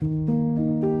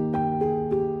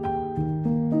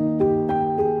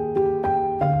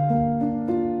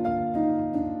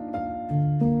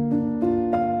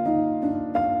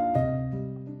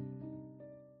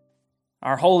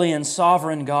Our holy and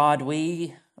sovereign God,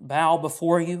 we bow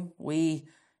before you. We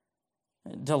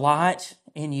delight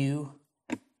in you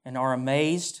and are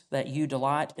amazed that you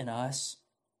delight in us.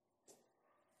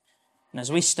 And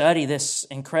as we study this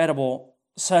incredible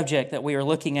subject that we are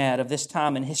looking at of this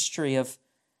time in history of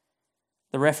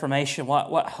the Reformation,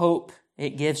 what hope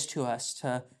it gives to us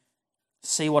to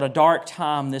see what a dark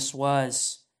time this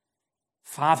was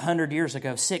 500 years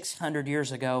ago, 600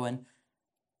 years ago, and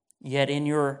yet in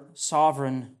your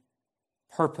sovereign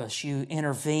purpose, you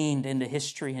intervened into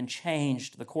history and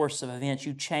changed the course of events.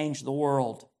 You changed the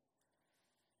world.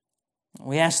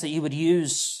 We ask that you would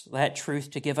use that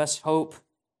truth to give us hope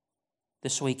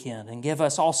this weekend and give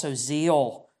us also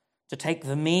zeal to take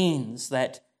the means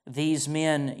that these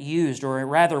men used, or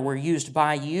rather were used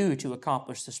by you to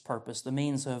accomplish this purpose, the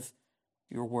means of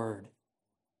your word.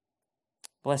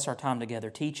 Bless our time together.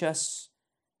 Teach us.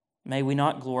 May we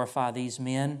not glorify these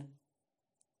men.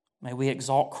 May we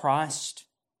exalt Christ.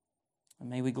 And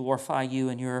may we glorify you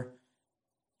in your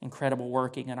incredible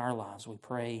working in our lives. We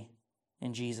pray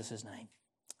in Jesus' name.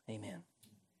 Amen.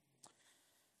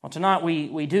 Well, tonight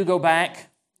we do go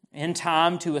back in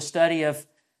time to a study of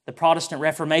the Protestant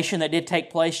Reformation that did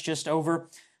take place just over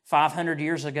 500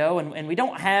 years ago. And we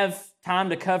don't have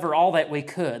time to cover all that we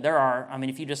could.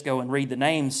 If you just go and read the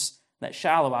names that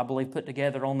Shiloh, I believe, put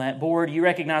together on that board, you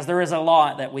recognize there is a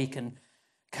lot that we can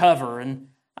cover. And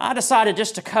I decided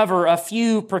just to cover a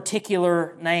few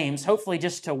particular names, hopefully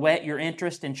just to whet your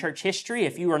interest in church history.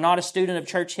 If you are not a student of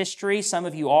church history, some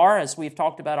of you are, as we've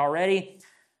talked about already,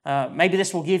 maybe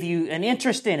this will give you an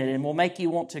interest in it and will make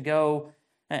you want to go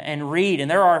and read.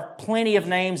 And there are plenty of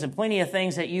names and plenty of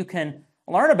things that you can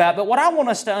learn about. But what I want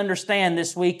us to understand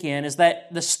this weekend is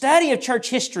that the study of church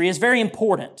history is very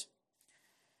important.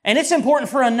 And it's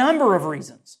important for a number of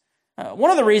reasons.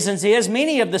 One of the reasons is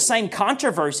many of the same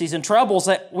controversies and troubles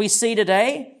that we see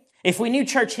today, if we knew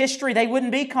church history, they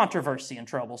wouldn't be controversy and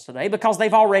troubles today because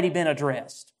they've already been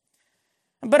addressed.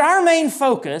 But our main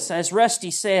focus, as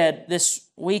Rusty said this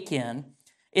weekend,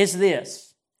 is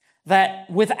this, that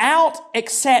without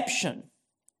exception,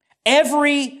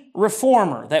 every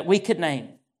reformer that we could name,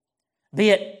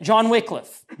 be it John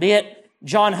Wycliffe, be it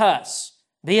John Huss,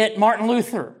 be it Martin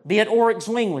Luther, be it Ulrich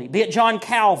Zwingli, be it John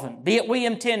Calvin, be it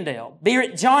William Tyndale, be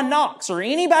it John Knox, or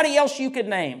anybody else you could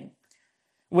name,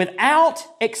 without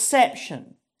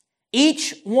exception,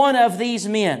 each one of these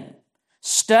men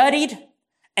studied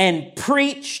and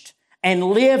preached and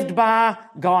lived by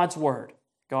God's Word,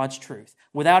 God's truth,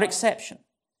 without exception.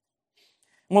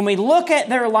 When we look at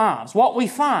their lives, what we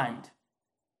find,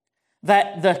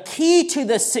 that the key to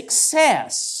the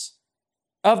success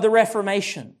of the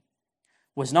Reformation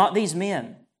was not these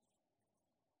men.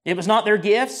 It was not their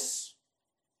gifts.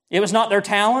 It was not their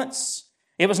talents.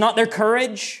 It was not their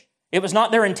courage. It was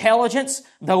not their intelligence,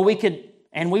 though we could,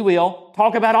 and we will,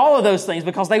 talk about all of those things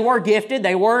because they were gifted,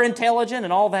 they were intelligent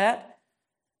and all that.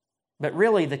 But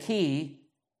really the key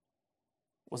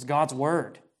was God's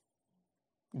Word.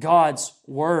 God's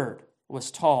Word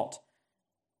was taught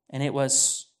and it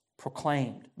was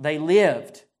proclaimed. They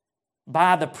lived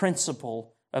by the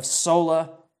principle of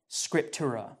sola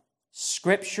scriptura.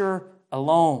 Scripture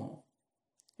alone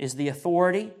is the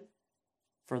authority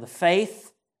for the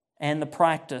faith and the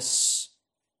practice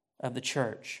of the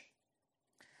church.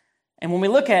 And when we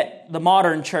look at the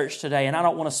modern church today, and I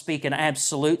don't want to speak in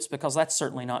absolutes because that's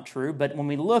certainly not true, but when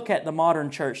we look at the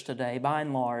modern church today, by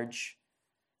and large,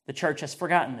 the church has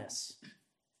forgotten this.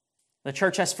 The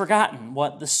church has forgotten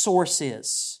what the source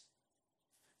is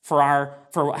for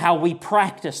how we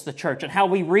practice the church and how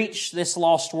we reach this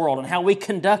lost world and how we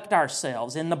conduct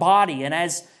ourselves in the body and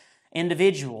as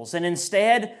individuals. And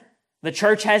instead, the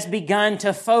church has begun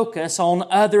to focus on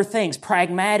other things,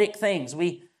 pragmatic things.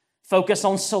 We focus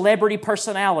on celebrity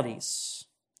personalities.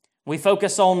 We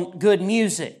focus on good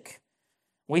music.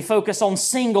 We focus on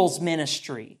singles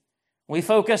ministry. We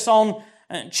focus on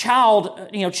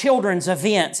children's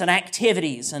events and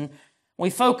activities, and we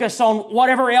focus on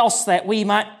whatever else that we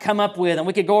might come up with, and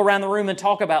we could go around the room and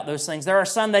talk about those things. There are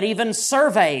some that even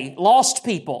survey lost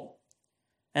people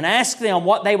and ask them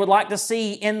what they would like to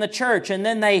see in the church, and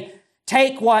then they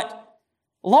take what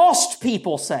lost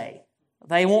people say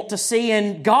they want to see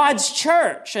in God's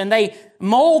church, and they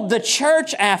mold the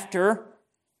church after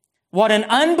what an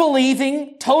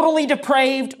unbelieving, totally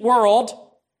depraved world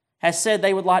has said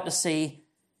they would like to see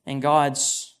in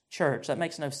God's church. That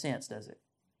makes no sense, does it?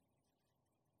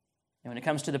 And when it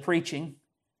comes to the preaching,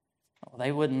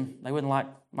 they wouldn't like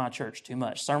my church too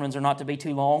much. Sermons are not to be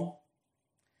too long.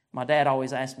 My dad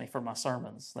always asked me for my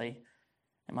sermons. And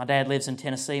my dad lives in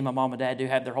Tennessee. My mom and dad do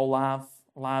have their whole life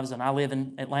lives, and I live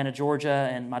in Atlanta, Georgia,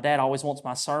 and my dad always wants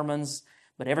my sermons,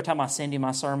 but every time I send him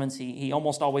my sermons, he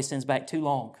almost always sends back too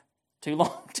long. Too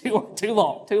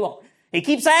long. He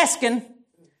keeps asking,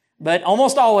 but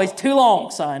almost always, too long,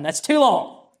 son. That's too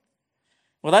long.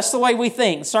 Well, that's the way we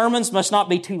think. Sermons must not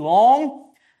be too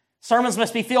long. Sermons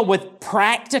must be filled with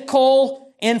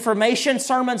practical information.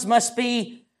 Sermons must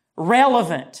be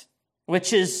relevant,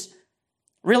 which is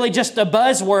really just a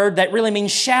buzzword that really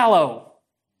means shallow.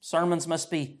 Sermons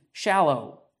must be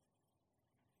shallow.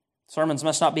 Sermons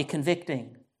must not be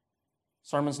convicting.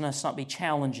 Sermons must not be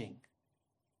challenging.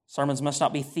 Sermons must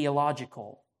not be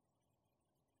theological,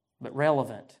 but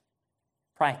relevant,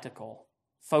 practical,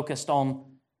 focused on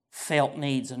felt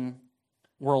needs and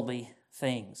worldly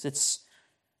things. This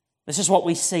is what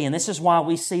we see, and this is why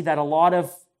we see that a lot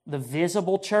of the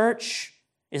visible church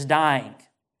is dying,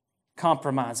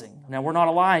 compromising. Now, we're not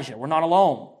Elijah. We're not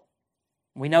alone.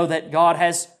 We know that God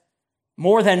has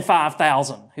more than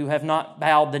 5,000 who have not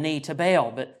bowed the knee to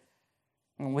Baal, but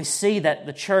we see that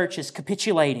the church is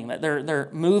capitulating, that they're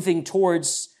moving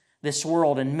towards this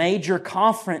world, and major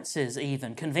conferences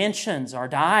even, conventions are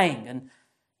dying and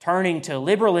turning to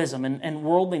liberalism and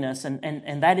worldliness,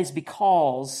 and that is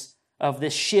because of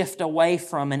this shift away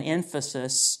from an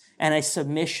emphasis and a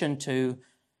submission to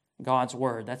God's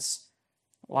Word. That's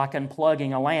like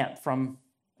unplugging a lamp from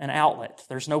an outlet.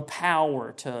 There's no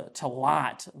power to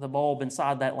light the bulb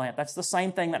inside that lamp. That's the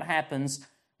same thing that happens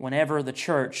whenever the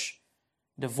church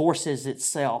divorces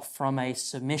itself from a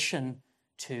submission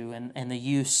to and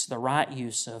the right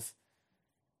use of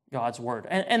God's Word.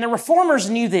 And the Reformers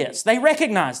knew this. They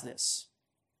recognized this.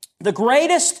 The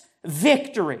greatest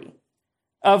victory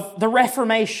of the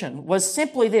Reformation was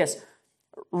simply this: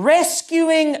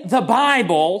 rescuing the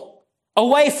Bible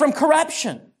away from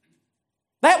corruption.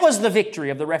 That was the victory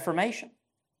of the Reformation.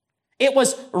 It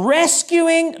was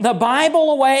rescuing the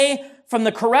Bible away from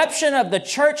the corruption of the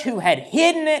church who had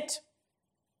hidden it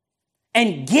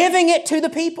and giving it to the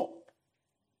people.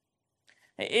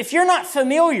 If you're not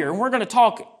familiar, and we're going to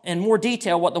talk in more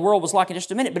detail what the world was like in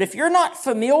just a minute, but if you're not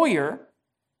familiar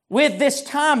with this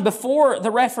time before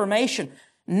the Reformation,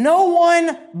 no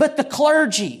one but the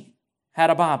clergy had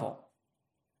a Bible.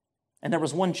 And there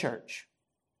was one church.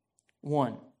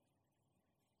 One.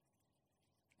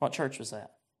 What church was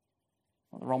that?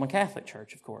 Well, the Roman Catholic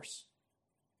Church, of course.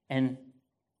 And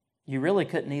you really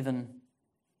couldn't even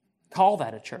call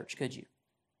that a church, could you?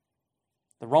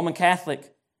 The Roman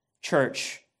Catholic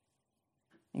Church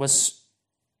was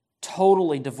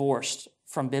totally divorced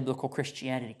from biblical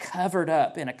Christianity, covered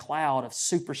up in a cloud of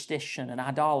superstition and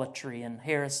idolatry and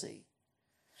heresy.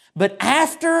 But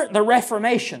after the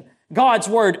Reformation, God's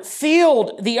Word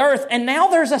filled the earth, and now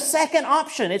there's a second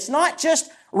option. It's not just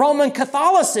Roman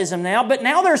Catholicism now, but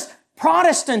now there's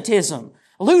Protestantism,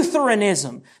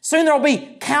 Lutheranism. Soon there will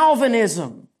be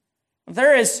Calvinism.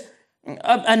 There is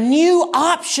a new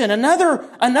option,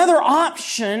 another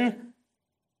option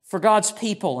for God's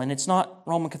people, and it's not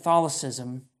Roman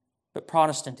Catholicism, but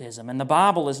Protestantism. And the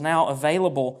Bible is now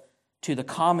available to the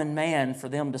common man for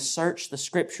them to search the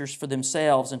Scriptures for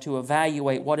themselves and to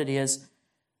evaluate what it is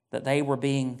that they were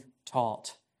being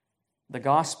taught. The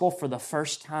gospel, for the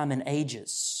first time in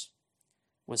ages,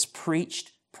 was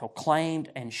preached,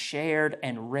 proclaimed, and shared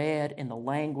and read in the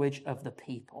language of the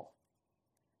people.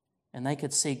 And they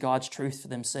could see God's truth for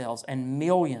themselves, and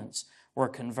millions were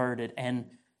converted. And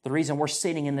the reason we're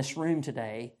sitting in this room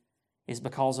today is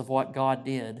because of what God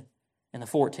did in the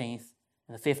 14th,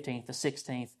 and the 15th, the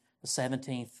 16th, the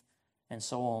 17th, and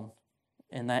so on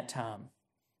in that time.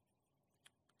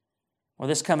 Well,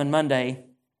 this coming Monday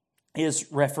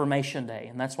is Reformation Day,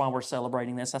 and that's why we're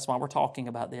celebrating this. That's why we're talking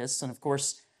about this. And of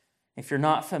course, if you're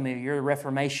not familiar,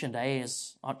 Reformation Day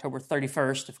is October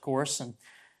 31st, of course, and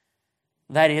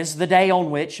that is the day on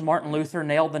which Martin Luther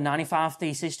nailed the 95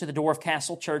 Theses to the door of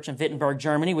Castle Church in Wittenberg,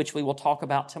 Germany, which we will talk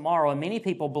about tomorrow. And many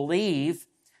people believe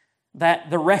that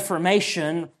the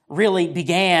Reformation really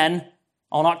began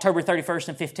on October 31st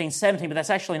in 1517, but that's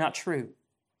actually not true.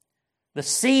 The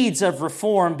seeds of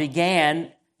reform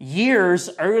began years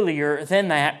earlier than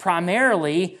that,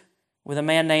 primarily with a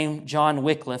man named John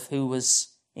Wycliffe, who was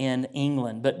in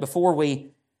England. But before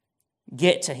we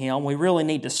get to him, we really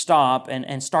need to stop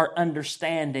and start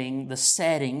understanding the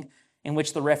setting in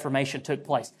which the Reformation took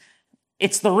place.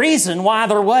 It's the reason why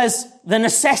there was the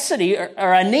necessity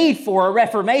or a need for a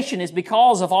Reformation is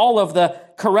because of all of the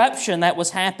corruption that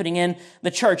was happening in the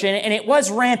church. And it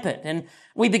was rampant. And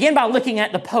we begin by looking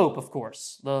at the Pope, of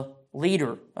course, the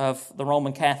leader of the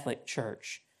Roman Catholic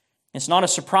Church. It's not a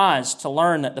surprise to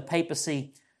learn that the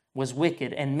papacy was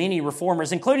wicked, and many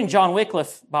reformers, including John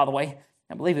Wycliffe, by the way,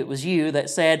 I believe it was you, that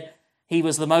said he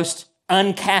was the most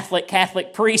un-Catholic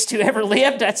Catholic priest who ever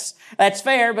lived. That's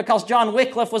fair, because John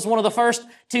Wycliffe was one of the first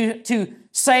to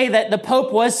say that the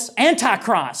Pope was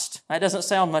Antichrist. That doesn't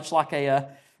sound much like a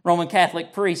Roman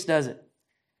Catholic priest, does it?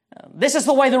 This is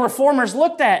the way the Reformers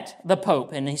looked at the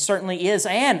Pope, and he certainly is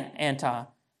an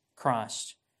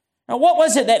Antichrist. Now, what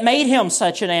was it that made him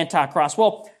such an Antichrist?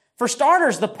 Well, for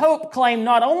starters, the Pope claimed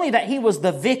not only that he was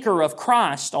the vicar of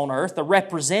Christ on earth, the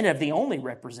representative, the only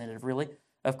representative, really,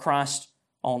 of Christ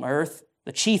on earth,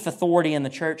 the chief authority in the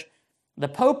church. The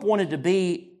Pope wanted to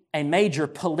be a major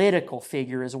political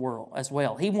figure as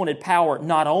well. He wanted power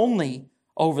not only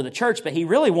over the church, but he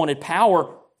really wanted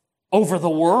power over the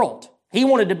world. He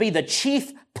wanted to be the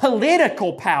chief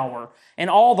political power in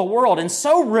all the world. And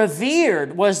so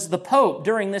revered was the Pope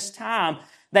during this time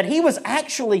that he was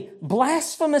actually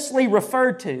blasphemously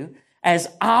referred to as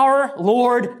our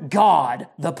Lord God,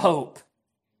 the Pope.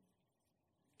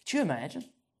 Could you imagine?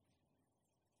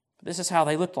 This is how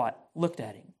they looked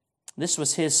at him. This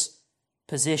was his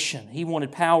position. He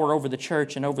wanted power over the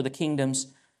church and over the kingdoms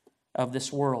of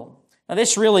this world. Now,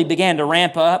 this really began to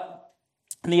ramp up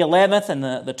in the 11th and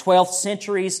the 12th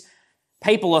centuries.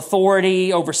 Papal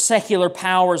authority over secular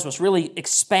powers was really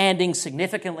expanding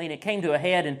significantly, and it came to a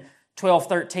head in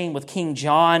 1213 with King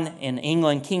John in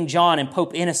England, King John and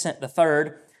Pope Innocent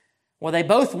III. Well, they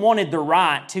both wanted the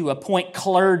right to appoint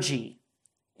clergy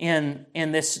in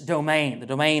this domain, the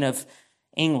domain of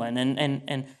England. And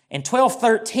in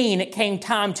 1213, it came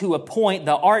time to appoint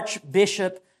the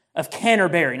Archbishop of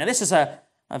Canterbury. Now, this is a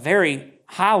very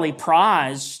highly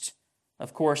prized,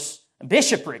 of course,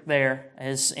 bishopric there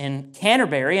as in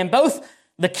Canterbury. And both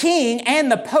the king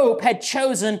and the Pope had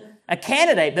chosen a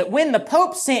candidate. But when the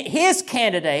Pope sent his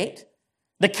candidate,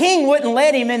 the king wouldn't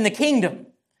let him in the kingdom.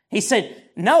 He said,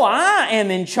 "No, I am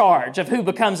in charge of who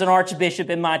becomes an archbishop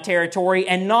in my territory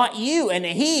and not you." And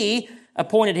he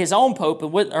appointed his own pope,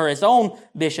 or his own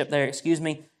bishop there,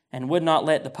 and would not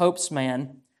let the Pope's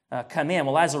man come in.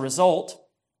 Well, as a result,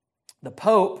 the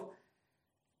Pope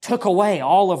took away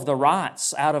all of the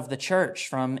rights out of the church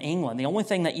from England. The only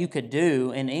thing that you could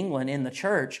do in England in the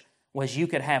church was you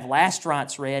could have last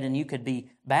rites read and you could be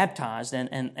baptized,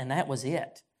 and that was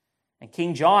it. And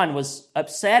King John was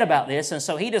upset about this, and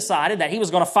so he decided that he was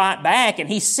going to fight back, and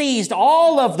he seized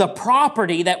all of the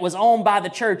property that was owned by the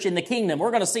church in the kingdom.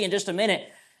 We're going to see in just a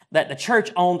minute that the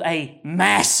church owned a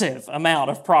massive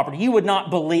amount of property. You would not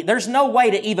believe, there's no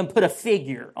way to even put a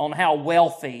figure on how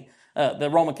wealthy the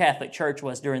Roman Catholic Church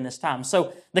was during this time.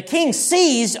 So the king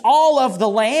seized all of the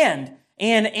land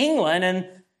in England, and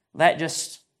that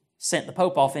just sent the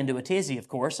Pope off into a tizzy, of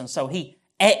course, and so he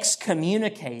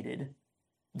excommunicated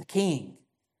the king,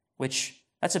 which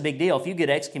that's a big deal. If you get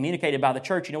excommunicated by the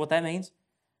church, you know what that means?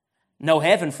 No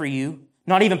heaven for you,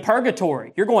 not even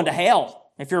purgatory. You're going to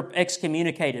hell if you're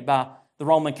excommunicated by the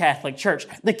Roman Catholic Church.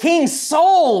 The king's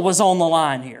soul was on the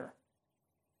line here.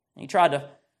 He tried to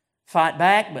fight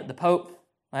back, but the Pope,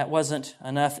 that wasn't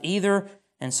enough either.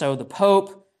 And so the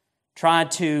Pope tried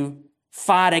to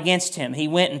fight against him. He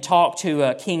went and talked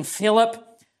to King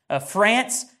Philip of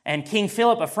France, and King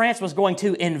Philip of France was going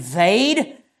to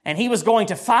invade, and he was going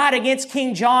to fight against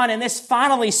King John, and this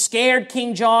finally scared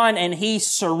King John, and he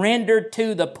surrendered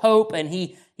to the Pope, and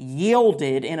he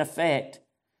yielded, in effect,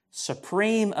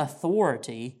 supreme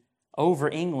authority over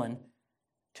England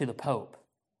to the Pope.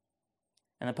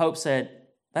 And the Pope said,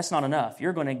 "That's not enough.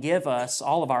 You're going to give us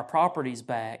all of our properties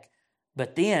back,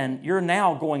 but then you're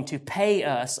now going to pay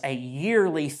us a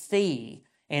yearly fee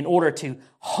in order to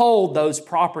hold those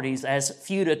properties as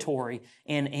feudatory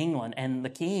in England." And the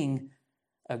king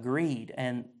agreed.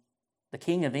 And the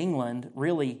King of England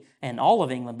really, and all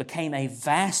of England, became a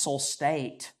vassal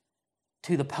state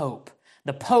to the Pope.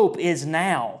 The Pope is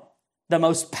now the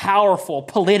most powerful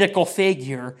political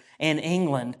figure in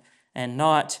England and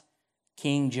not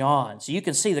King John. So you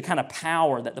can see the kind of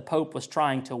power that the Pope was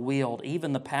trying to wield,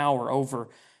 even the power over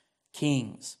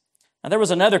kings. Now, there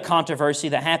was another controversy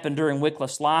that happened during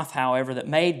Wycliffe's life, however, that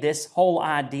made this whole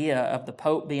idea of the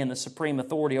Pope being the supreme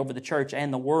authority over the church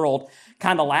and the world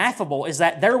kind of laughable, is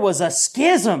that there was a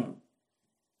schism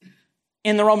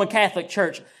in the Roman Catholic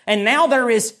Church. And now there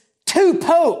is two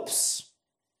popes.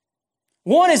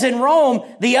 One is in Rome,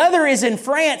 the other is in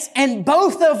France, and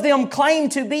both of them claim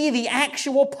to be the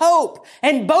actual Pope.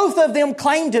 And both of them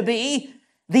claim to be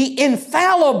the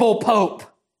infallible Pope.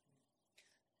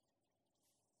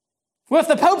 Well, if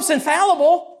the Pope's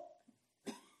infallible,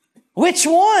 which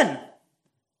one?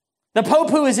 The Pope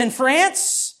who is in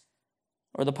France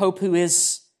or the Pope who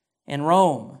is in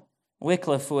Rome?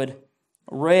 Wycliffe would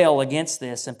rail against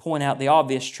this and point out the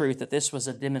obvious truth that this was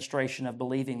a demonstration of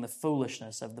believing the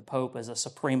foolishness of the Pope as a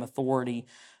supreme authority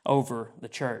over the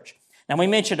church. Now, we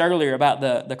mentioned earlier about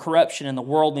the corruption and the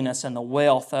worldliness and the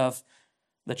wealth of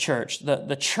the church.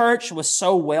 The church was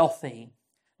so wealthy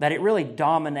that it really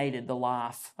dominated the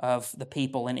life of the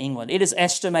people in England. It is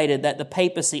estimated that the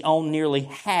papacy owned nearly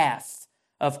half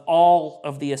of all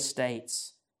of the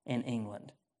estates in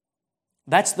England.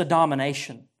 That's the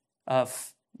domination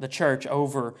of the church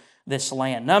over this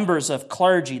land. Numbers of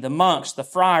clergy, the monks, the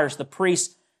friars, the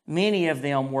priests, many of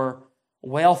them were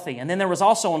wealthy. And then there was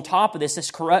also on top of this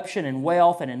corruption in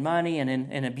wealth and in money and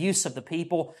in abuse of the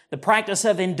people, the practice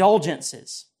of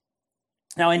indulgences.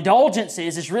 Now,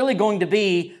 indulgences is really going to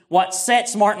be what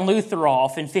sets Martin Luther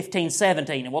off in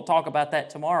 1517, and we'll talk about that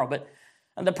tomorrow. But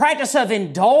the practice of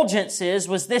indulgences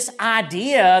was this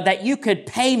idea that you could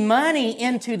pay money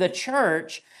into the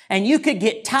church and you could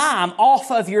get time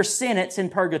off of your sentence in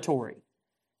purgatory.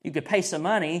 You could pay some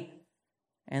money,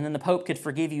 and then the Pope could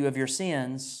forgive you of your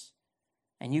sins,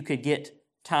 and you could get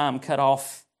time cut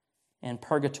off in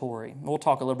purgatory. We'll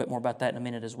talk a little bit more about that in a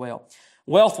minute as well.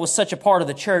 Wealth was such a part of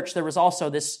the church, there was also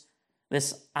this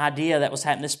idea that was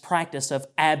happening, this practice of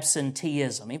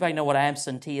absenteeism. Anybody know what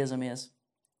absenteeism is?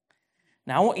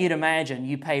 Now, I want you to imagine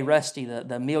you pay Rusty the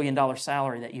 $1 million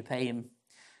salary that you pay him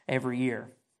every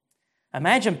year.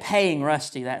 Imagine paying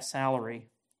Rusty that salary,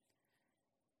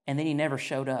 and then he never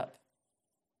showed up.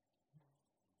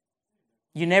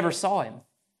 You never saw him.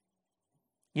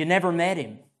 You never met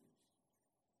him.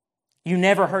 You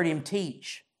never heard him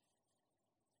teach.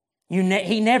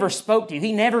 He never spoke to you.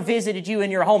 He never visited you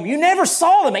in your home. You never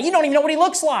saw him. You don't even know what he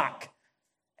looks like.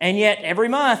 And yet, every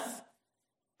month,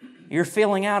 you're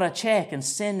filling out a check and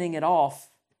sending it off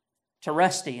to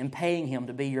Rusty and paying him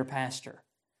to be your pastor.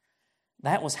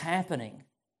 That was happening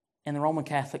in the Roman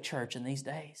Catholic Church in these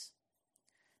days.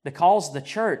 Because the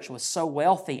church was so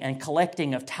wealthy and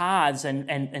collecting of tithes and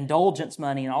indulgence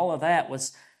money and all of that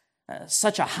was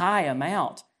such a high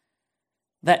amount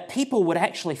that people would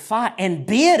actually fight and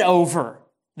bid over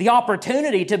the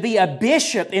opportunity to be a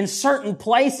bishop in certain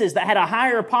places that had a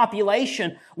higher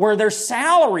population where their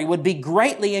salary would be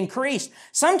greatly increased.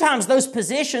 Sometimes those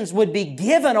positions would be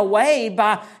given away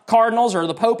by cardinals or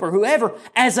the Pope or whoever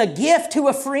as a gift to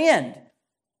a friend.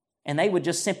 And they would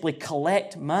just simply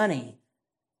collect money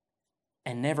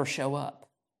and never show up.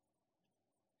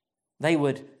 They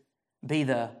would be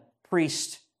the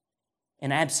priest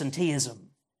in absenteeism,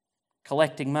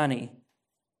 collecting money,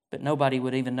 but nobody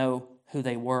would even know who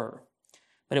they were.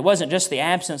 But it wasn't just the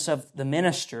absence of the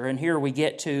minister, and here we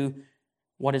get to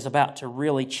what is about to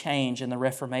really change in the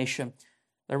Reformation.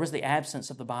 There was the absence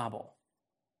of the Bible.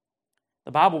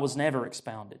 The Bible was never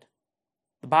expounded.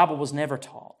 The Bible was never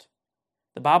taught.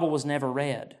 The Bible was never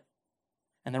read.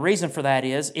 And the reason for that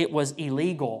is it was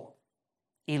illegal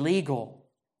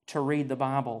to read the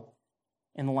Bible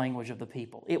in the language of the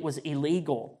people. It was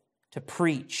illegal to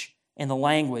preach in the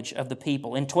language of the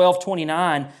people. In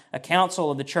 1229, a council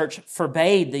of the church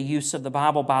forbade the use of the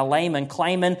Bible by laymen,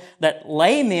 claiming that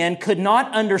laymen could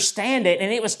not understand it,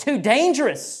 and it was too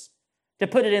dangerous to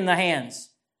put it in the hands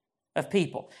of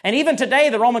people. And even today,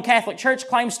 the Roman Catholic Church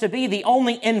claims to be the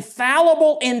only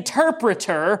infallible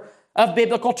interpreter of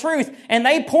biblical truth. And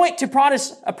they point to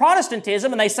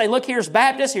Protestantism, and they say, look, here's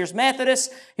Baptists, here's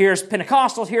Methodists, here's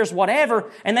Pentecostals, here's whatever.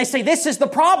 And they say, this is the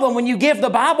problem when you give the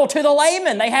Bible to the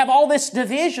layman. They have all this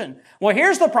division. Well,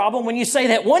 here's the problem when you say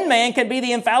that one man can be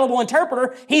the infallible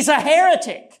interpreter. He's a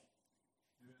heretic.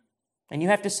 And you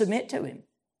have to submit to him.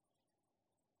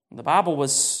 The Bible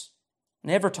was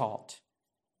never taught.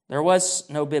 There was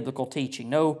no biblical teaching,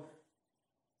 no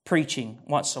preaching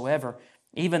whatsoever.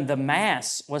 Even the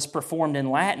Mass was performed in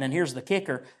Latin, and here's the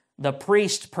kicker. The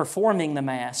priest performing the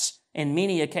Mass, in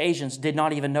many occasions, did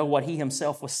not even know what he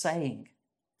himself was saying.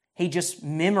 He just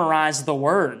memorized the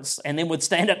words and then would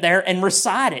stand up there and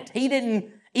recite it. He didn't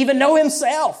even know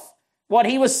himself what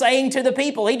he was saying to the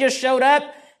people. He just showed up,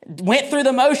 went through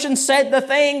the motions, said the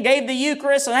thing, gave the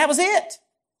Eucharist, and that was it.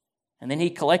 And then he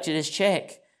collected his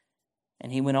check,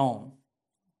 and he went on.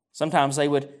 Sometimes they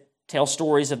would tell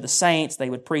stories of the saints. They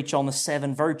would preach on the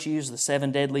 7 virtues, the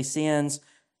 7 deadly sins,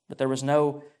 but there was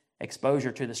no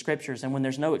exposure to the Scriptures. And when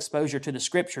there's no exposure to the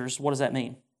Scriptures, what does that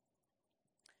mean?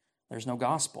 There's no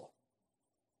gospel.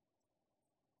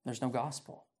 There's no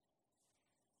gospel.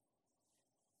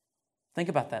 Think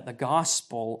about that. The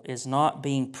gospel is not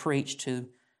being preached to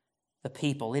the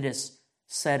people. It is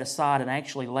set aside, and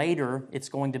actually later it's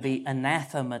going to be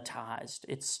anathematized.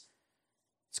 It's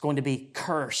going to be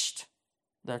cursed.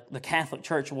 The Catholic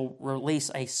Church will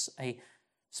release a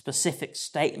specific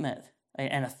statement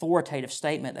an authoritative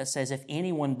statement that says, if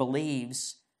anyone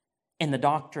believes in the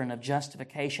doctrine of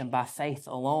justification by faith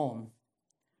alone,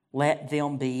 let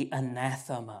them be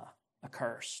anathema,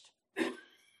 accursed.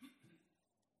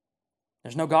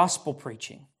 There's no gospel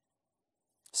preaching.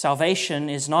 Salvation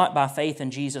is not by faith in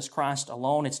Jesus Christ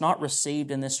alone. It's not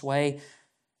received in this way.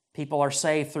 People are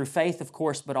saved through faith, of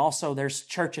course, but also there's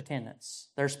church attendance.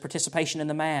 There's participation in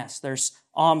the Mass. There's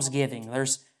almsgiving.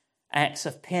 There's acts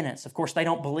of penance. Of course, they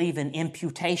don't believe in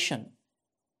imputation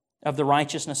of the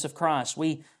righteousness of Christ.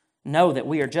 We know that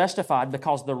we are justified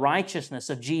because the righteousness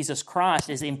of Jesus Christ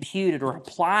is imputed or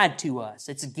applied to us.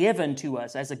 It's given to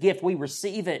us as a gift. We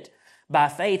receive it by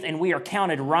faith, and we are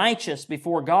counted righteous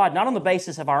before God, not on the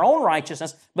basis of our own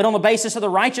righteousness, but on the basis of the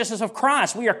righteousness of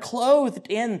Christ. We are clothed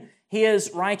in His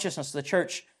righteousness. The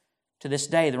church, to this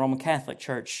day, the Roman Catholic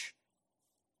Church,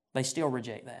 they still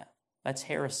reject that. That's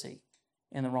heresy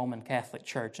in the Roman Catholic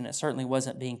Church, and it certainly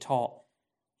wasn't being taught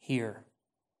here.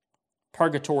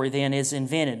 Purgatory then is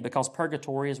invented because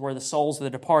purgatory is where the souls of the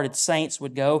departed saints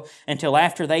would go until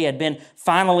after they had been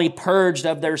finally purged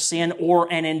of their sin or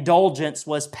an indulgence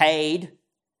was paid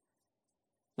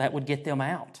that would get them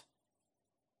out.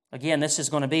 Again, this is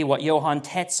going to be what Johann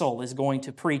Tetzel is going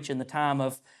to preach in the time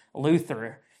of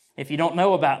Luther. If you don't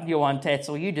know about Johann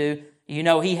Tetzel, you do. You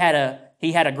know he had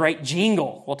a great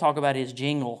jingle. We'll talk about his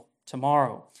jingle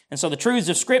tomorrow. And so the truths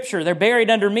of Scripture, they're buried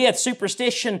under myth,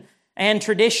 superstition, and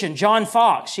tradition. John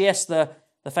Foxe, yes, the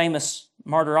famous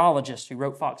martyrologist who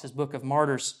wrote Foxe's Book of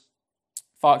Martyrs,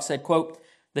 Foxe said, quote,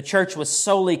 "The church was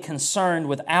solely concerned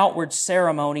with outward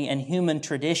ceremony and human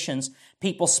traditions.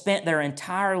 People spent their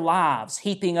entire lives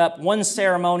heaping up one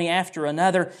ceremony after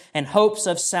another in hopes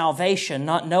of salvation,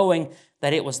 not knowing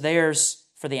that it was theirs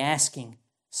for the asking.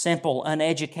 Simple,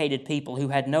 uneducated people who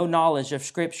had no knowledge of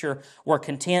Scripture were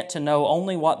content to know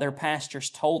only what their pastors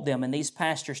told them, and these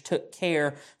pastors took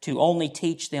care to only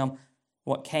teach them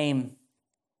what came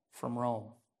from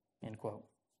Rome." End quote.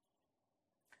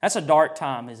 That's a dark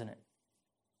time, isn't it?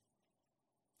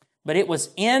 But it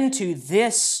was into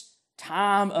this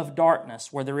time of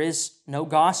darkness where there is no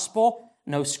gospel,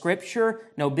 no Scripture,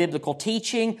 no biblical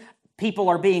teaching. People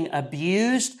are being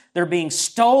abused. They're being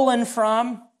stolen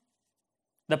from.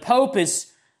 The Pope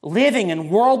is living in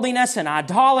worldliness and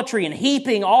idolatry and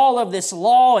heaping all of this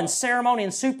law and ceremony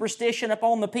and superstition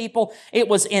upon the people. It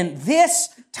was in this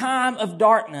time of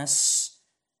darkness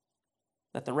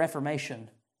that the Reformation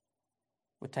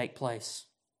would take place.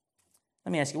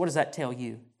 Let me ask you, what does that tell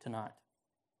you tonight?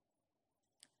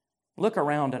 Look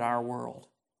around at our world.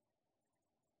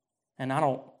 And I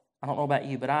don't know about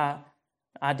you, but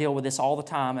I deal with this all the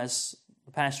time as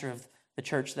the pastor of the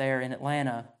church there in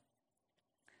Atlanta.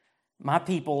 My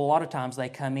people, a lot of times they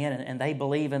come in and they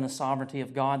believe in the sovereignty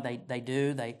of God. They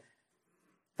do. They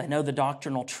know the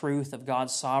doctrinal truth of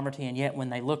God's sovereignty, and yet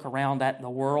when they look around at the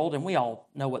world, and we all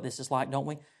know what this is like, don't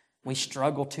we? We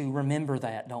struggle to remember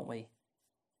that, don't we?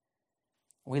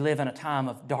 We live in a time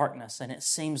of darkness, and it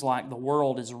seems like the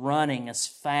world is running as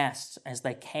fast as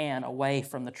they can away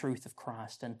from the truth of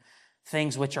Christ. And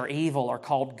things which are evil are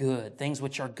called good. Things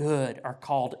which are good are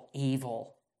called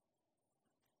evil.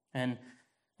 And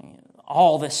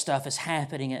all this stuff is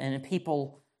happening, and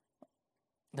people,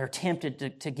 they're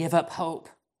tempted to give up hope.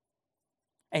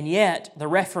 And yet, the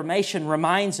Reformation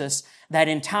reminds us that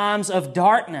in times of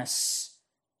darkness,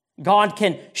 God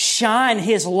can shine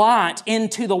His light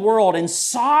into the world and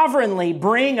sovereignly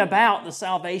bring about the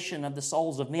salvation of the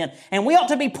souls of men. And we ought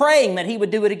to be praying that He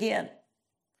would do it again,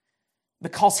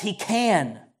 because He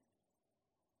can.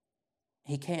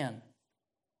 He can.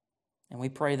 And we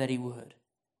pray that He would.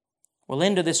 Well,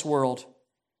 into this world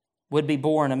would be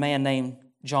born a man named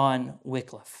John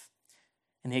Wycliffe.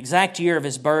 And the exact year of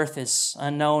his birth is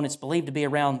unknown. It's believed to be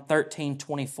around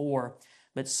 1324.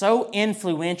 But so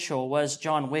influential was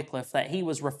John Wycliffe that he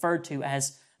was referred to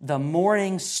as the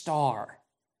morning star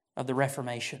of the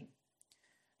Reformation.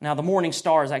 Now, the morning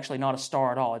star is actually not a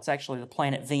star at all. It's actually the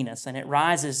planet Venus, and it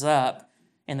rises up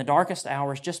in the darkest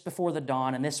hours just before the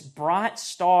dawn, and this bright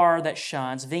star that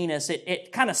shines, Venus,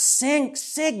 it kind of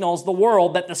signals the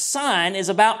world that the sun is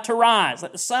about to rise,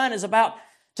 that the sun is about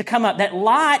to come up, that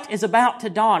light is about to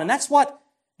dawn. And that's what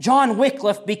John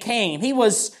Wycliffe became. He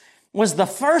was the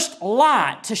first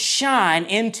light to shine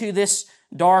into this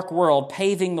dark world,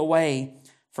 paving the way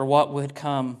for what would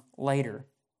come later.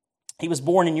 He was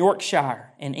born in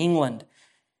Yorkshire in England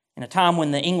in a time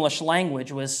when the English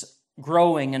language was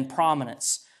growing in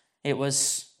prominence. It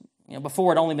was,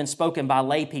 before it had only been spoken by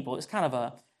lay people. It was kind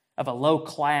of a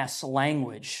low-class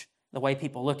language, the way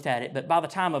people looked at it. But by the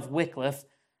time of Wycliffe,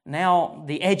 now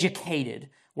the educated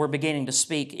were beginning to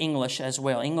speak English as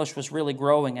well. English was really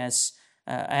growing as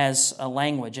as a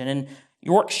language. And in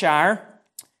Yorkshire,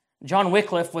 John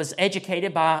Wycliffe was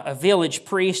educated by a village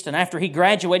priest, and after he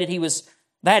graduated, he was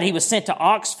sent to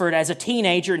Oxford as a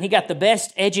teenager, and he got the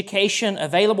best education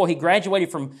available. He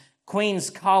graduated from Queen's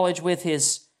College with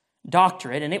his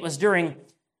doctorate, and it was during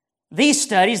these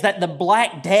studies that the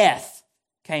Black Death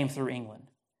came through England.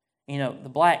 You know, the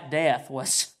Black Death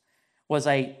was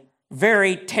a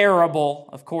very terrible,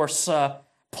 of course,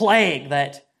 plague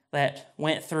that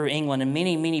went through England, and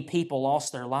many, many people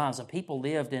lost their lives, and people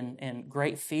lived in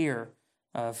great fear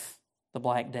of the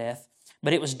Black Death.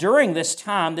 But it was during this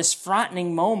time, this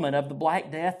frightening moment of the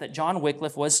Black Death, that John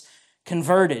Wycliffe was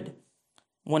converted.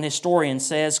 One historian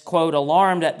says, quote,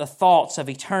 "Alarmed at the thoughts of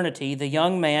eternity, the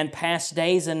young man passed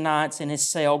days and nights in his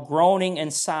cell, groaning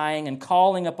and sighing and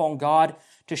calling upon God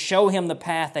to show him the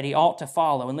path that he ought to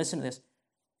follow." And listen to this.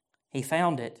 He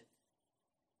found it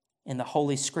in the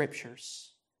Holy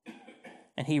Scriptures,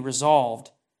 and he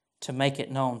resolved to make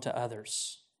it known to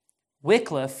others.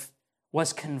 Wycliffe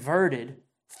was converted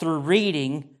through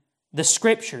reading the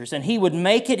Scriptures, and he would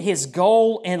make it his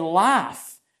goal in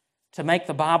life to make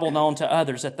the Bible known to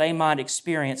others, that they might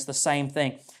experience the same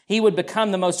thing. He would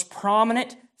become the most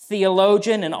prominent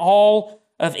theologian in all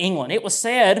of England. It was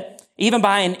said, even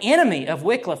by an enemy of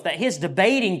Wycliffe, that his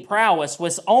debating prowess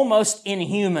was almost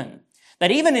inhuman.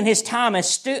 That even in his time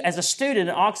as a student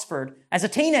at Oxford, as a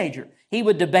teenager, he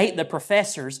would debate the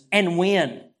professors and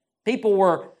win. People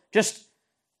were just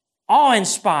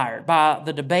awe-inspired by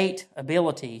the debate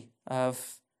ability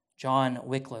of John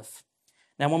Wycliffe.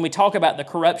 Now, when we talk about the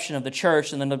corruption of the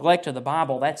church and the neglect of the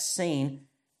Bible, that's seen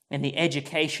in the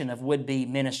education of would-be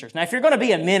ministers. Now, if you're going to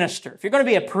be a minister, if you're going to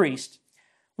be a priest,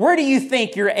 where do you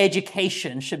think your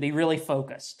education should be really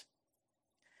focused?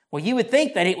 Well, you would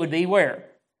think that it would be where?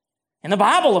 In the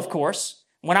Bible, of course.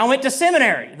 When I went to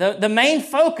seminary, the main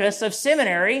focus of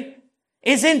seminary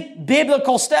is in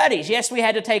biblical studies. Yes, we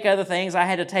had to take other things. I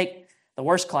had to take the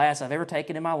worst class I've ever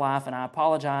taken in my life, and I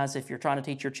apologize if you're trying to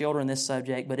teach your children this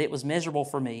subject, but it was miserable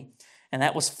for me, and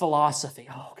that was philosophy.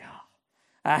 Oh, God,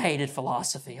 I hated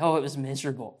philosophy. Oh, it was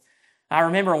miserable. I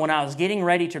remember when I was getting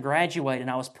ready to graduate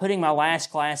and I was putting my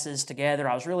last classes together,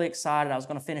 I was really excited. I was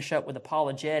going to finish up with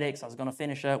apologetics. I was going to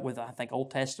finish up with, I think,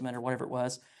 Old Testament or whatever it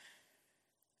was.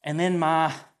 And then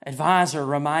my advisor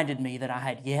reminded me that I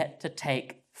had yet to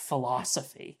take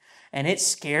philosophy. And it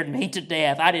scared me to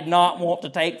death. I did not want to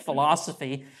take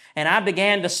philosophy. And I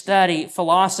began to study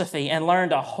philosophy and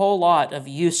learned a whole lot of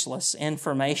useless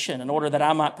information in order that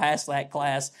I might pass that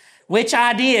class, which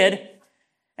I did.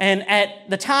 And at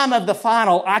the time of the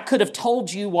final, I could have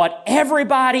told you what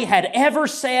everybody had ever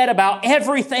said about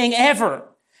everything ever.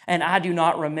 And I do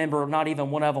not remember not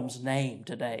even one of them's name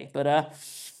today. But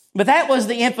that was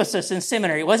the emphasis in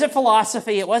seminary. It wasn't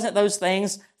philosophy. It wasn't those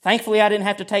things. Thankfully, I didn't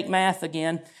have to take math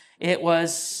again. It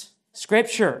was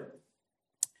Scripture.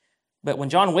 But when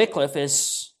John Wycliffe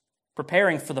is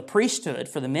preparing for the priesthood,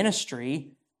 for the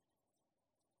ministry,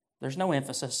 there's no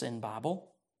emphasis in Bible.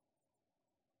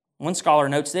 One scholar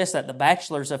notes this, that the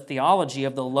bachelors of theology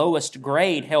of the lowest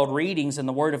grade held readings in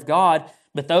the Word of God,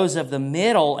 but those of the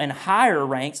middle and higher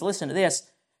ranks, listen to this,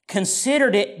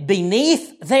 considered it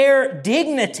beneath their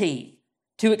dignity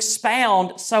to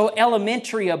expound so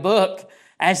elementary a book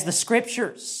as the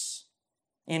Scriptures.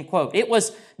 End quote. It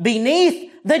was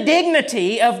beneath the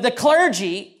dignity of the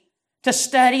clergy to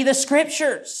study the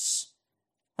Scriptures.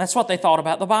 That's what they thought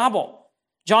about the Bible.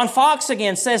 John Fox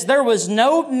again says there was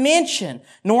no mention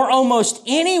nor almost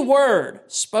any word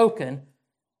spoken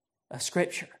of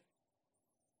Scripture.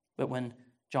 But when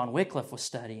John Wycliffe was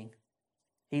studying,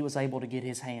 he was able to get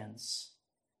his hands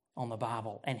on the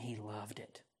Bible, and he loved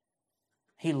it.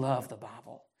 He loved the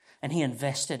Bible, and he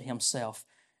invested himself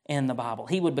in the Bible.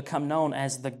 He would become known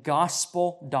as the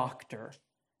gospel doctor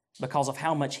because of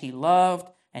how much he loved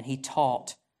and he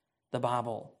taught the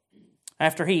Bible.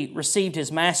 After he received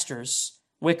his master's,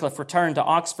 Wycliffe returned to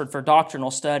Oxford for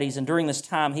doctrinal studies, and during this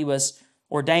time he was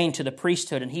ordained to the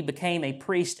priesthood, and he became a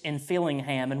priest in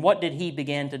Fillingham. And what did he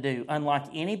begin to do? Unlike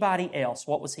anybody else,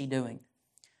 what was he doing?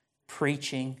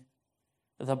 Preaching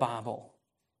the Bible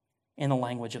in the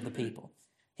language of the people.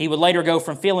 He would later go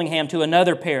from Fillingham to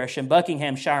another parish in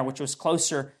Buckinghamshire, which was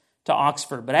closer to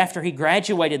Oxford. But after he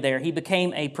graduated there, he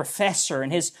became a professor,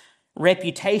 and his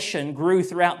reputation grew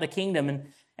throughout the kingdom.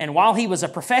 And while he was a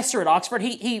professor at Oxford,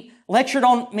 he lectured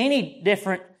on many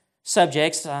different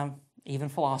subjects, even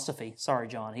philosophy. Sorry,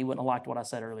 John, he wouldn't have liked what I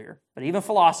said earlier. But even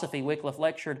philosophy, Wycliffe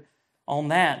lectured on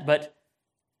that. But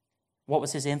what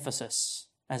was his emphasis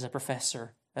as a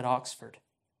professor at Oxford?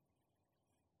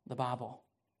 The Bible.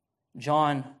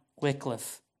 John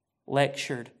Wycliffe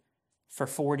lectured for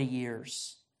 40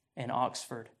 years in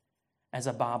Oxford as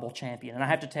a Bible champion. And I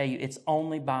have to tell you, it's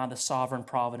only by the sovereign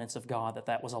providence of God that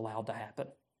that was allowed to happen.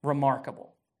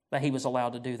 Remarkable that he was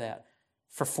allowed to do that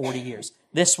for 40 years.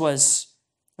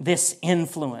 This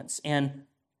influence in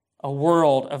a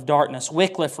world of darkness.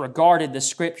 Wycliffe regarded the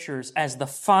Scriptures as the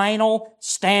final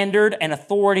standard and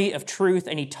authority of truth,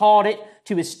 and he taught it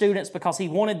to his students because he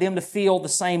wanted them to feel the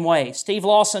same way. Steve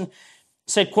Lawson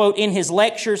said, quote, in his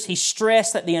lectures, he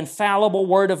stressed that the infallible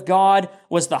Word of God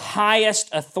was the highest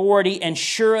authority and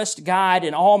surest guide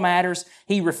in all matters.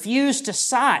 He refused to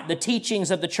cite the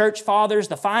teachings of the church fathers,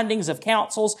 the findings of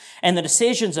councils, and the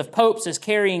decisions of popes as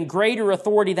carrying greater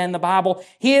authority than the Bible.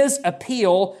 His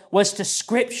appeal was to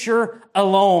Scripture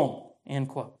alone, end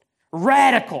quote.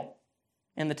 Radical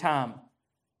in the time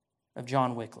of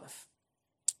John Wycliffe.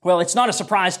 Well, it's not a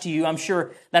surprise to you, I'm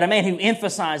sure, that a man who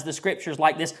emphasized the Scriptures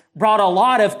like this brought a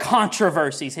lot of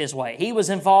controversies his way. He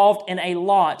was involved in a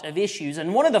lot of issues,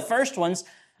 and one of the first ones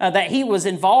that he was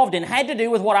involved in had to do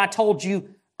with what I told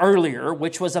you earlier,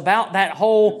 which was about that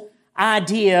whole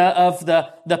idea of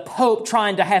the Pope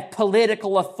trying to have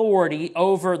political authority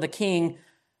over the King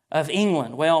of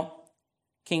England. Well,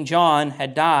 King John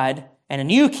had died, and a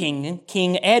new king,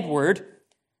 King Edward,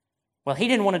 well, he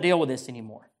didn't want to deal with this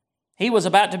anymore. He was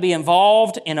about to be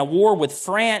involved in a war with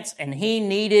France, and he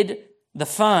needed the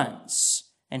funds.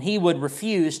 And he would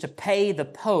refuse to pay the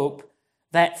Pope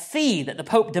that fee that the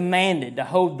Pope demanded to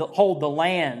hold the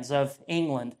lands of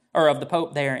England, or of the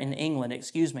Pope there in England,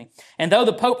 And though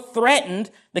the Pope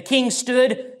threatened, the king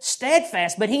stood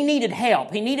steadfast, but he needed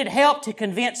help. He needed help to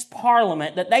convince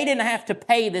Parliament that they didn't have to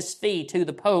pay this fee to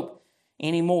the Pope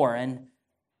anymore. And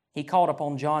he called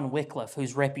upon John Wycliffe,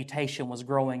 whose reputation was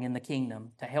growing in the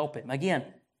kingdom, to help him. Again,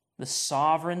 the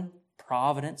sovereign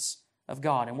providence of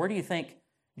God. And where do you think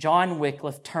John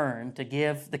Wycliffe turned to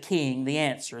give the king the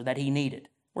answer that he needed?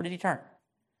 Where did he turn?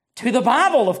 To the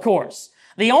Bible, of course.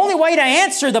 The only way to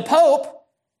answer the Pope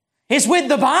is with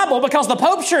the Bible, because the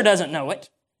Pope sure doesn't know it.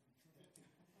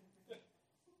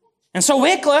 And so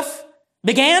Wycliffe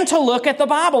began to look at the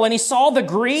Bible, and he saw the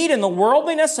greed and the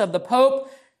worldliness of the Pope,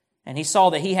 and he saw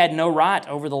that he had no right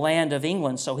over the land of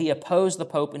England, so he opposed the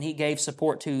Pope and he gave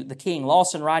support to the king.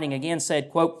 Lawson, writing again, said,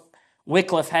 quote,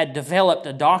 Wycliffe had developed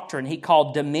a doctrine he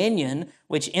called dominion,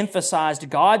 which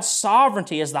emphasized God's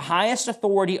sovereignty as the highest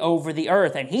authority over the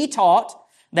earth. And he taught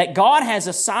that God has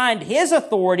assigned His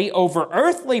authority over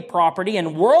earthly property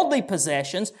and worldly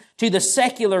possessions to the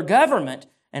secular government.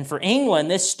 And for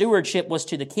England, this stewardship was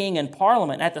to the king and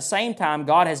Parliament. At the same time,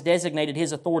 God has designated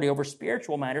His authority over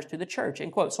spiritual matters to the church.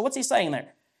 End quote. So what's he saying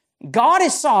there? God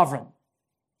is sovereign.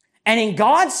 And in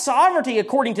God's sovereignty,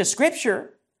 according to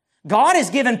Scripture, God has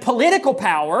given political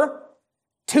power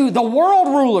to the world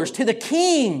rulers, to the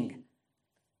king.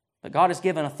 But God has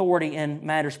given authority in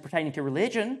matters pertaining to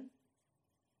religion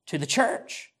to the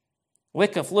church.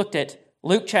 Wycliffe looked at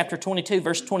Luke chapter 22,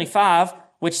 verse 25,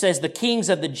 which says, the kings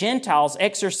of the Gentiles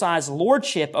exercise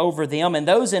lordship over them, and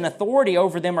those in authority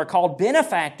over them are called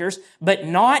benefactors, but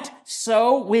not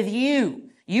so with you.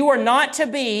 You are not to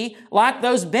be like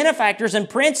those benefactors and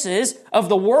princes of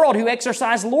the world who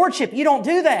exercise lordship. You don't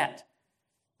do that.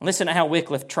 Listen to how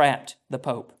Wycliffe trapped the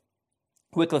Pope.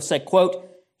 Wycliffe said, quote,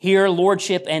 here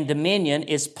lordship and dominion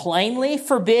is plainly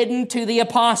forbidden to the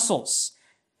apostles.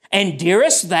 And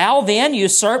darest thou then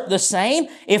usurp the same?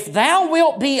 If thou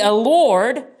wilt be a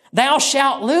lord, thou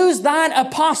shalt lose thine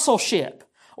apostleship.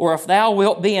 Or if thou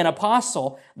wilt be an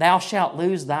apostle, thou shalt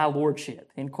lose thy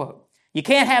lordship. End quote. You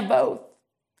can't have both.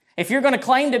 If you're going to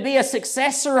claim to be a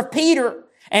successor of Peter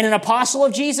and an apostle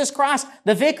of Jesus Christ,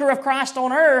 the vicar of Christ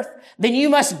on earth, then you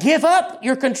must give up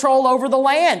your control over the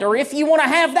land. Or if you want to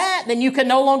have that, then you can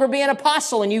no longer be an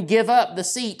apostle and you give up the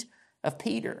seat of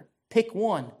Peter. Pick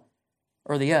one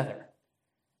or the other.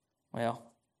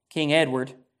 Well, King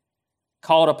Edward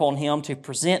called upon him to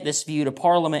present this view to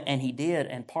Parliament, and he did,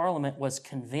 and Parliament was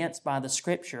convinced by the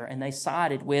Scripture, and they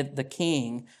sided with the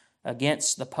king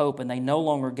against the Pope, and they no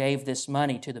longer gave this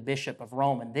money to the Bishop of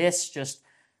Rome. And this just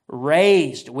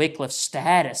raised Wycliffe's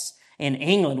status in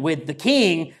England with the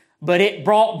king, but it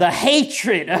brought the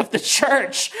hatred of the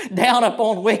church down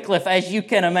upon Wycliffe, as you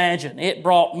can imagine. It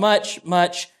brought much,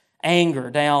 much anger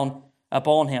down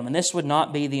upon him. And this would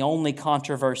not be the only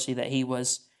controversy that he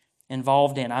was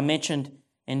involved in. I mentioned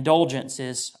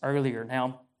indulgences earlier.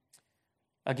 Now,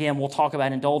 again, we'll talk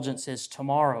about indulgences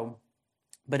tomorrow.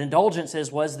 But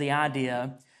indulgences was the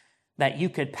idea that you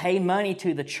could pay money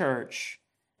to the church,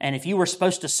 and if you were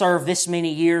supposed to serve this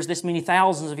many years, this many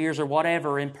thousands of years or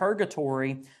whatever in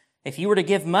purgatory, if you were to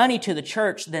give money to the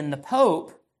church, then the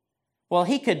Pope, well,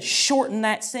 he could shorten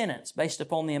that sentence based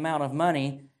upon the amount of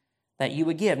money that you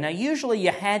would give. Now, usually you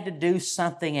had to do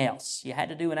something else. You had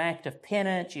to do an act of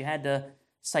penance. You had to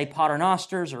say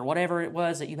paternosters or whatever it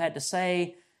was that you had to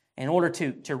say in order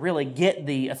to really get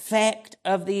the effect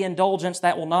of the indulgence.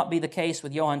 That will not be the case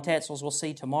with Johann Tetzel's. We'll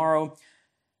see tomorrow.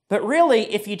 But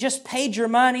really, if you just paid your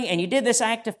money and you did this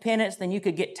act of penance, then you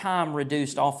could get time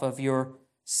reduced off of your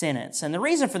sentence. And the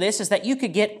reason for this is that you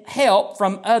could get help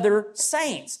from other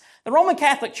saints. The Roman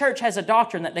Catholic Church has a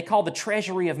doctrine that they call the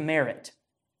treasury of merit.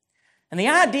 And the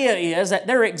idea is that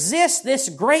there exists this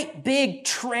great big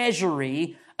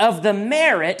treasury of the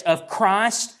merit of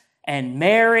Christ and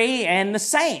Mary and the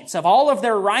saints, of all of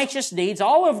their righteous deeds,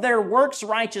 all of their works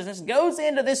righteousness goes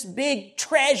into this big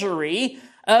treasury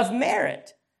of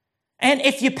merit. And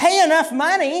if you pay enough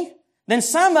money, then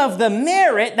some of the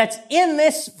merit that's in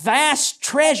this vast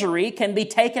treasury can be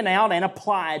taken out and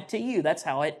applied to you. That's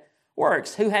how it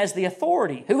works. Who has the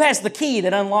authority? Who has the key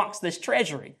that unlocks this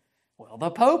treasury? Well,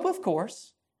 the Pope, of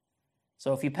course.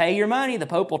 So if you pay your money, the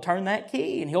Pope will turn that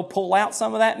key and he'll pull out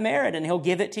some of that merit and he'll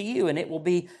give it to you and it will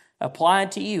be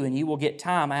applied to you and you will get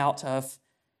time out of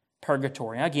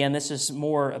purgatory. Again, this is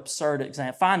more absurd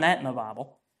example. Find that in the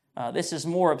Bible. This is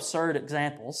more absurd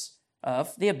examples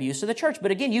of the abuse of the church.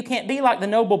 But again, you can't be like the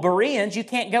noble Bereans. You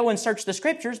can't go and search the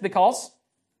Scriptures because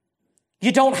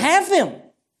you don't have them.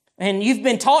 And you've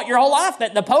been taught your whole life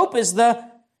that the Pope is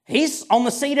he's on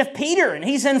the seat of Peter and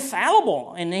he's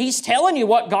infallible and he's telling you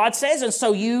what God says. And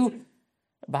so you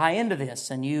buy into this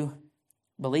and you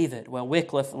believe it. Well,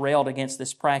 Wycliffe railed against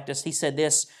this practice. He said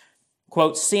this,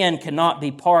 quote, "Sin cannot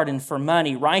be pardoned for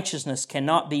money. Righteousness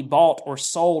cannot be bought or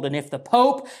sold. And if the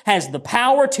Pope has the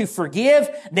power to forgive,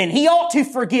 then he ought to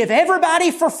forgive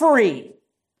everybody for free."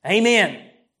 Amen.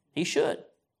 He should.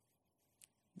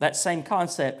 That same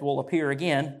concept will appear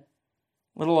again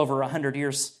a little over 100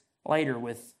 years later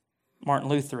with Martin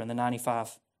Luther in the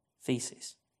 95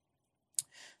 Theses.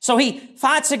 So he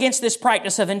fights against this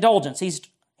practice of indulgence.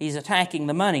 He's attacking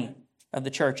the money of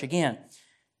the church again.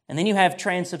 And then you have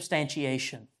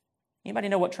transubstantiation. Anybody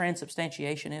know what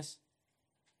transubstantiation is?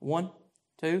 1,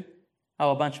 2?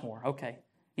 Oh, a bunch more. Okay.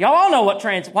 Y'all all know what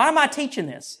why am I teaching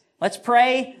this? Let's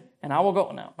pray and I will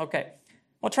go. No. Okay.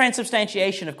 Well,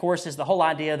 transubstantiation, of course, is the whole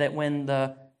idea that when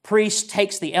the priest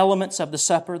takes the elements of the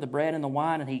supper, the bread and the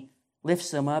wine, and he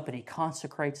lifts them up and he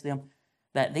consecrates them,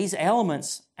 that these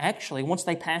elements actually, once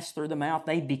they pass through the mouth,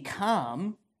 they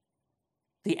become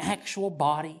the actual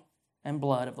body and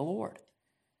blood of the Lord.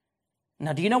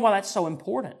 Now, do you know why that's so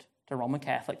important to Roman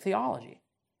Catholic theology?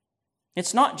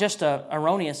 It's not just an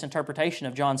erroneous interpretation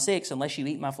of John 6, unless you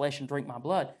eat my flesh and drink my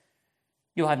blood,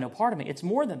 you'll have no part of me. It's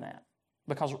more than that.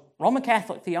 Because Roman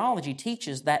Catholic theology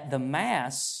teaches that the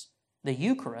Mass, the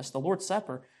Eucharist, the Lord's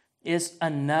Supper, is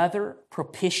another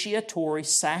propitiatory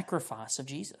sacrifice of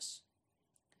Jesus.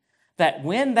 That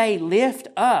when they lift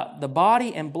up the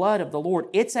body and blood of the Lord,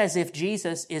 it's as if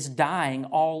Jesus is dying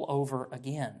all over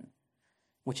again.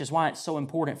 Which is why it's so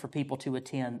important for people to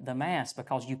attend the Mass,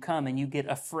 because you come and you get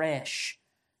afresh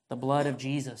the blood of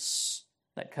Jesus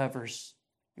that covers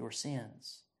your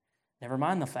sins. Never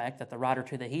mind the fact that the writer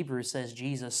to the Hebrews says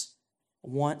Jesus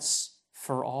once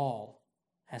for all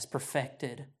has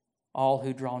perfected all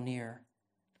who draw near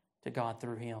to God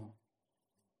through Him.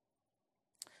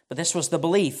 But this was the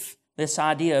belief, this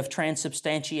idea of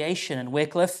transubstantiation, and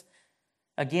Wycliffe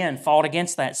again fought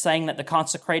against that, saying that the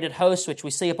consecrated host, which we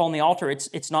see upon the altar,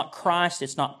 it's not Christ,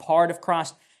 it's not part of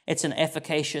Christ, it's an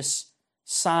efficacious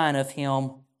sign of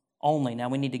Him only. Now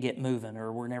we need to get moving,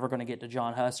 or we're never going to get to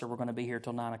John Huss, or we're going to be here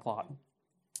till 9 o'clock.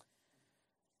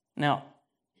 Now,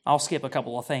 I'll skip a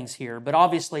couple of things here, but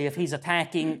obviously if he's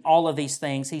attacking all of these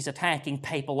things, he's attacking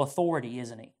papal authority,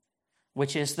 isn't he?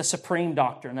 Which is the supreme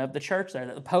doctrine of the church there,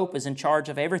 that the Pope is in charge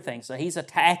of everything. So he's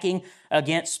attacking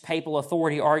against papal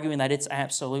authority, arguing that it's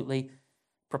absolutely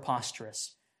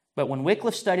preposterous. But when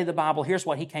Wycliffe studied the Bible, here's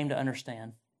what he came to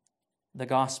understand: the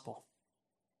gospel.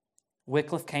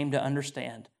 Wycliffe came to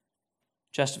understand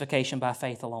justification by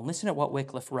faith alone. Listen to what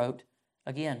Wycliffe wrote,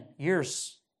 again,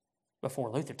 years before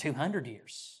Luther, 200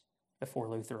 years before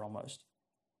Luther almost.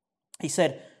 He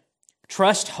said,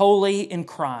 "Trust wholly in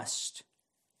Christ.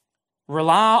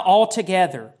 Rely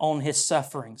altogether on His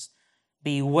sufferings.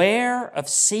 Beware of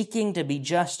seeking to be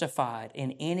justified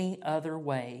in any other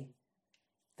way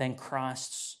than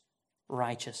Christ's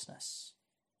righteousness."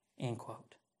 End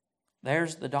quote.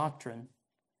 There's the doctrine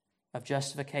of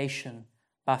justification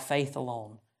by faith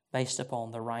alone, based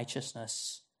upon the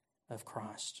righteousness of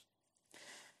Christ.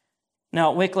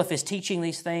 Now, Wycliffe is teaching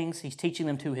these things. He's teaching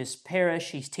them to his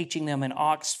parish. He's teaching them in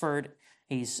Oxford.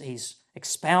 He's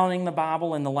expounding the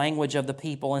Bible in the language of the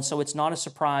people. And so it's not a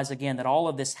surprise, again, that all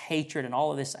of this hatred and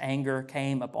all of this anger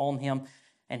came upon him,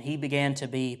 and he began to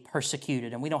be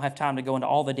persecuted. And we don't have time to go into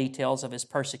all the details of his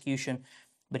persecution,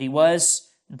 but he was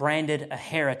branded a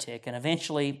heretic. And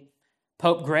eventually,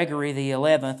 Pope Gregory XI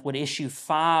would issue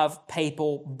 5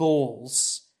 papal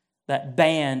bulls that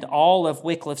banned all of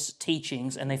Wycliffe's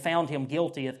teachings, and they found him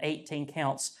guilty of 18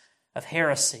 counts of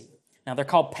heresy. Now, they're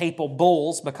called papal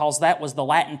bulls because that was the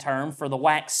Latin term for the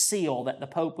wax seal that the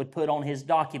Pope would put on his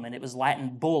document. It was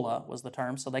Latin bulla was the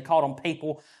term, so they called them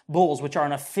papal bulls, which are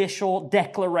an official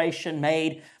declaration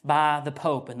made by the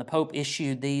Pope. And the Pope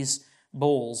issued these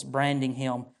bulls, branding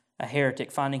him a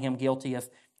heretic, finding him guilty of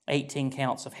 18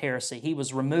 counts of heresy. He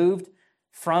was removed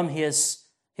from his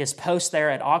post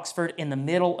there at Oxford in the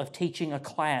middle of teaching a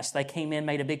class. They came in,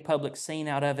 made a big public scene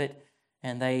out of it,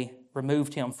 and they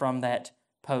removed him from that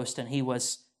post, and he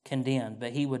was condemned.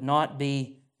 But he would not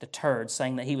be deterred,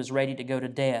 saying that he was ready to go to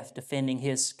death, defending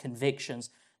his convictions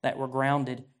that were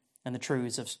grounded in the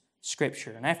truths of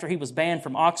Scripture. And after he was banned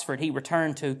from Oxford, he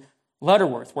returned to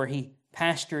Lutterworth, where he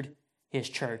pastored his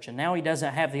church. And now he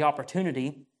doesn't have the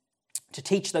opportunity to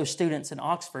teach those students in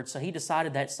Oxford, so he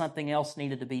decided that something else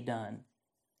needed to be done.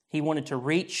 He wanted to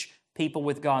reach people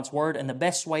with God's Word, and the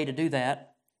best way to do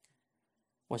that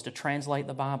was to translate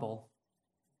the Bible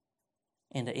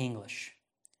into English.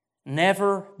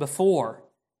 Never before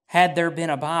had there been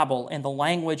a Bible in the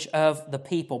language of the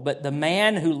people, but the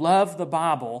man who loved the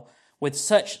Bible with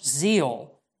such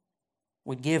zeal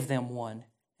would give them one.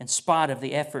 In spite of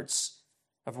the efforts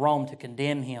of Rome to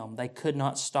condemn him, they could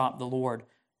not stop the Lord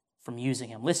from using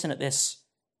him. Listen to this.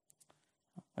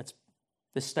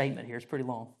 This statement here is pretty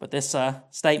long, but this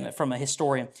statement from a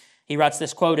historian. He writes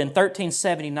this quote, "In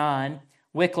 1379,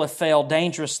 Wycliffe fell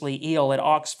dangerously ill at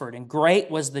Oxford, and great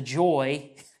was the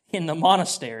joy in the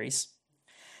monasteries.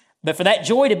 But for that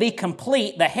joy to be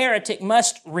complete, the heretic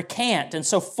must recant. And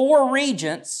so 4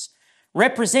 regents,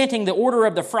 representing the order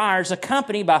of the friars,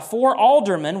 accompanied by 4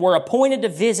 aldermen, were appointed to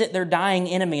visit their dying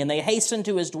enemy. And they hastened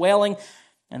to his dwelling,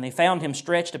 and they found him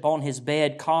stretched upon his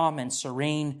bed, calm and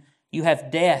serene. 'You have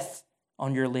death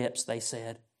on your lips,' they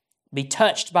said. 'Be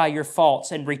touched by your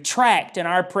faults and retract in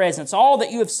our presence all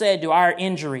that you have said to our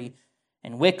injury.'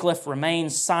 And Wycliffe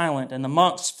remained silent, and the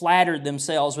monks flattered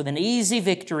themselves with an easy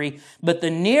victory. But the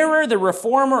nearer the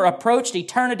reformer approached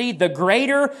eternity, the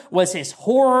greater was his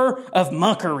horror of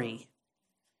monkery."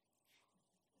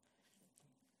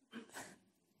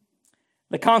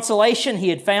 The consolation he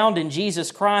had found in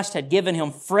Jesus Christ had given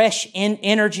him fresh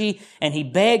energy, and he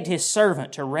begged his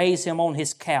servant to raise him on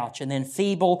his couch. And then,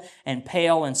 feeble and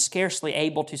pale and scarcely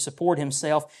able to support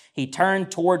himself, he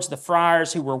turned towards the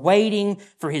friars who were waiting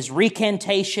for his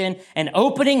recantation, and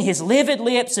opening his livid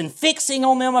lips and fixing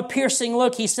on them a piercing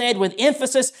look, he said with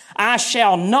emphasis, "I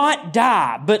shall not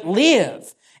die, but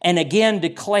live, and again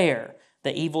declare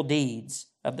the evil deeds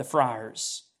of the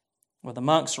friars." Well, the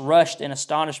monks rushed in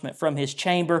astonishment from his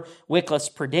chamber. Wycliffe's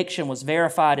prediction was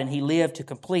verified, and he lived to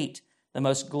complete the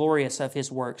most glorious of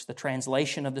his works, the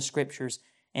translation of the Scriptures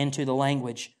into the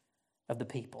language of the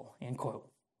people. End quote.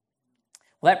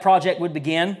 Well, that project would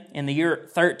begin in the year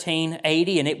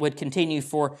 1380, and it would continue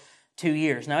for 2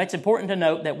 years. Now, it's important to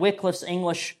note that Wycliffe's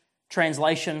English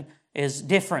translation is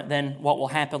different than what will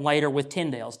happen later with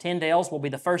Tyndale's. Tyndale's will be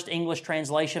the first English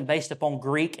translation based upon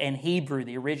Greek and Hebrew,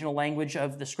 the original language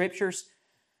of the Scriptures.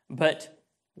 But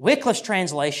Wycliffe's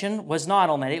translation was not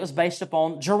on that. It was based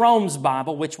upon Jerome's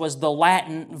Bible, which was the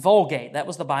Latin Vulgate. That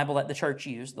was the Bible that the church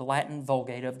used, the Latin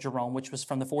Vulgate of Jerome, which was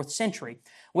from the 4th century.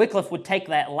 Wycliffe would take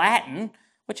that Latin,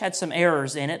 which had some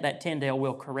errors in it that Tyndale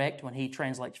will correct when he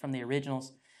translates from the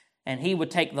originals, and he would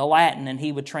take the Latin and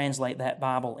he would translate that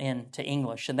Bible into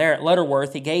English. And there at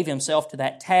Lutterworth, he gave himself to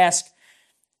that task.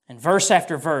 And verse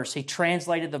after verse, he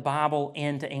translated the Bible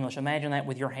into English. Imagine that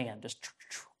with your hand,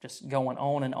 just going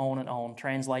on and on and on,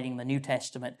 translating the New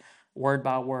Testament word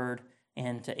by word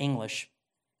into English.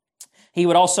 He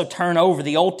would also turn over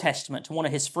the Old Testament to one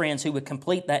of his friends who would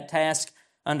complete that task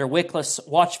under Wycliffe's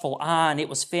watchful eye, and it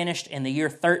was finished in the year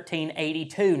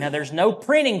 1382. Now, there's no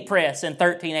printing press in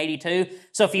 1382,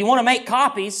 so if you want to make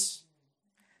copies,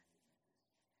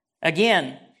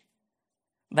 again,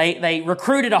 they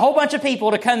recruited a whole bunch of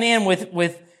people to come in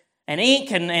with an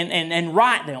ink and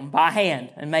write them by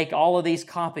hand and make all of these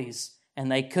copies,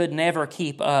 and they could never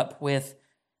keep up with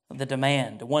the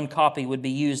demand. One copy would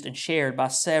be used and shared by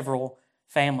several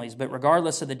families. But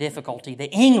regardless of the difficulty,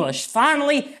 the English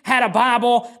finally had a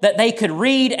Bible that they could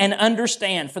read and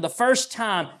understand for the first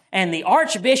time, and the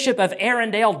Archbishop of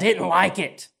Arundel didn't like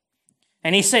it.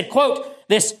 And he said, quote,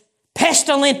 "This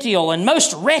pestilential and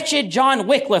most wretched John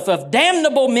Wycliffe of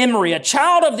damnable memory, a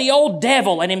child of the old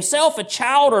devil, and himself a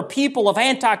child or pupil of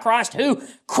Antichrist, who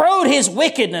crowed his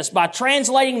wickedness by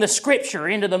translating the Scripture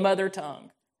into the mother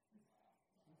tongue.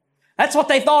 That's what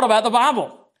they thought about the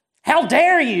Bible. How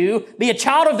dare you be a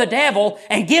child of the devil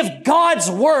and give God's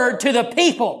Word to the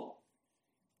people?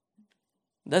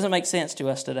 It doesn't make sense to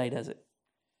us today, does it?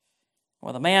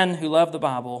 Well, the man who loved the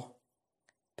Bible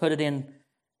put it into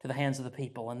the hands of the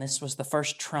people, and this was the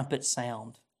first trumpet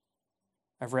sound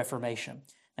of Reformation.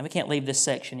 And we can't leave this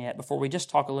section yet before we just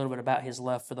talk a little bit about his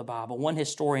love for the Bible. One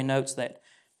historian notes that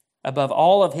above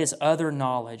all of his other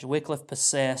knowledge, Wycliffe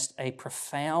possessed a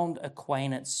profound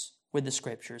acquaintance with the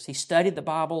Scriptures. He studied the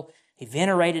Bible, he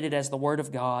venerated it as the Word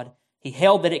of God, he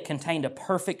held that it contained a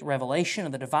perfect revelation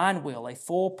of the divine will, a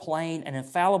full, plain, and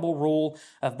infallible rule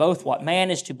of both what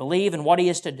man is to believe and what he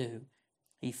is to do.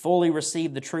 He fully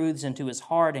received the truths into his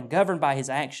heart and governed by his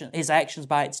actions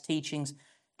by its teachings.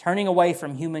 Turning away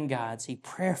from human guides, he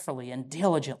prayerfully and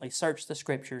diligently searched the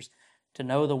Scriptures to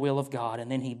know the will of God, and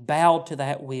then he bowed to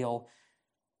that will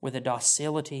with the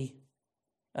docility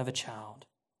of a child.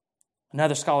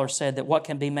 Another scholar said that what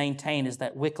can be maintained is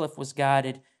that Wycliffe was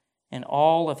guided in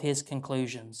all of his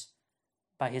conclusions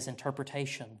by his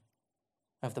interpretation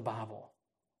of the Bible.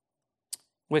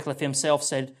 Wycliffe himself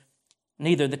said,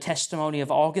 "Neither the testimony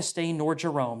of Augustine nor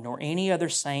Jerome nor any other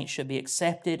saint should be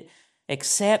accepted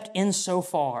except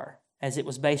insofar as it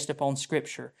was based upon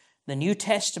Scripture. The New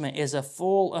Testament is a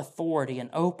full authority and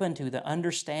open to the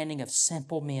understanding of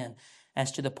simple men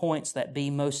as to the points that be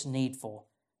most needful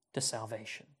to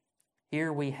salvation."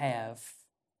 Here we have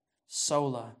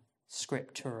sola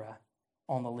scriptura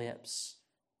on the lips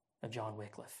of John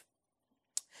Wycliffe.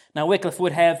 Now, Wycliffe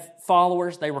would have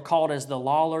followers. They were called as the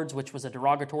Lollards, which was a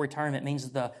derogatory term. It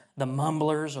means the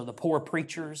mumblers or the poor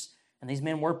preachers. And these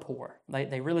men were poor.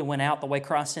 They really went out the way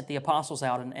Christ sent the apostles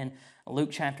out in Luke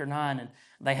chapter 9. And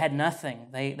they had nothing.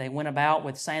 They went about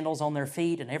with sandals on their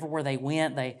feet, and everywhere they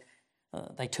went,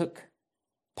 they took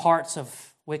parts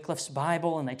of Wycliffe's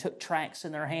Bible, and they took tracts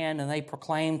in their hand, and they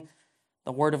proclaimed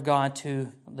the Word of God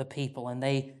to the people. And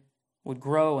they would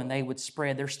grow and they would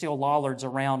spread. There's still Lollards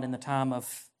around in the time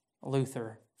of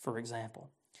Luther, for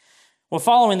example. Well,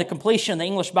 following the completion of the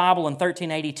English Bible in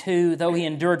 1382, though he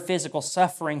endured physical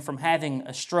suffering from having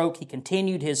a stroke, he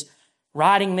continued his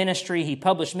writing ministry. He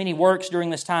published many works during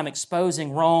this time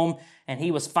exposing Rome, and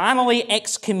he was finally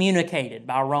excommunicated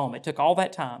by Rome. It took all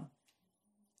that time.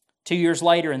 2 years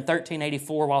later, in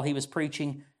 1384, while he was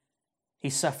preaching, he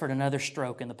suffered another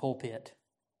stroke in the pulpit,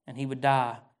 and he would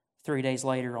die 3 days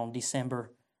later on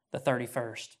December the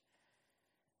 31st.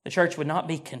 The church would not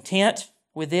be content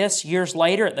with this. Years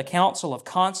later, at the Council of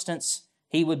Constance,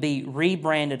 he would be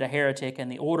rebranded a heretic,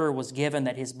 and the order was given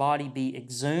that his body be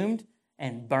exhumed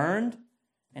and burned,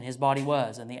 and his body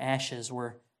was, and the ashes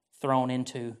were thrown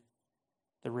into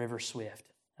the river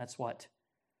Swift. That's what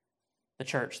the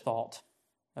church thought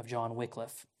of John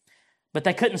Wycliffe. But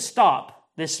they couldn't stop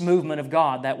this movement of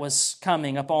God that was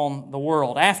coming upon the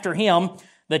world. After him,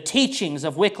 the teachings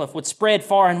of Wycliffe would spread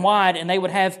far and wide, and they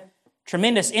would have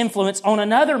tremendous influence on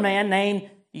another man named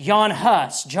John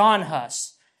Huss.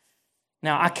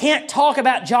 Now, I can't talk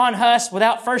about John Huss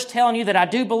without first telling you that I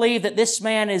do believe that this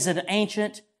man is an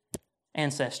ancient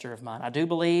ancestor of mine. I do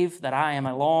believe that I am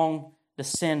a long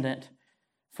descendant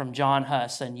from John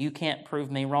Huss, and you can't prove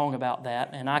me wrong about that,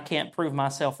 and I can't prove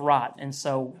myself right, and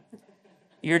so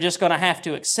you're just going to have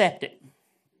to accept it.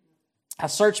 I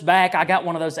searched back. I got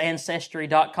one of those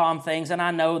Ancestry.com things, and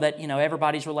I know that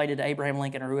everybody's related to Abraham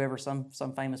Lincoln or whoever, some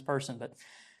famous person, but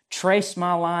traced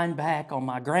my line back on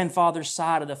my grandfather's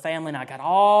side of the family, and I got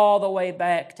all the way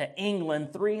back to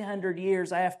England 300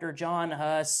 years after John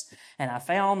Huss, and I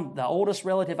found the oldest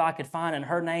relative I could find, and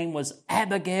her name was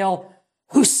Abigail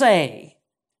Hussey.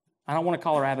 I don't want to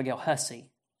call her Abigail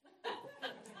Hussey,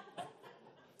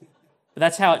 but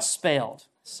that's how it's spelled,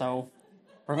 so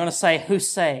we're going to say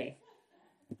Hussey.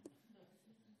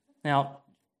 Now,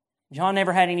 John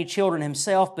never had any children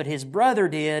himself, but his brother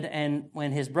did, and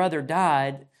when his brother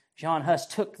died, John Huss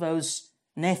took those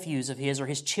nephews of his, or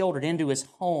his children, into his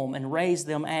home and raised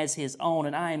them as his own,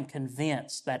 and I am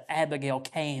convinced that Abigail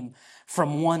came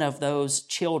from one of those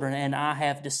children, and I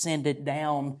have descended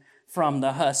down from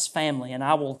the Huss family, and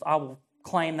I will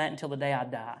claim that until the day I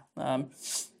die.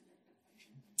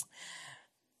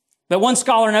 But one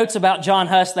scholar notes about John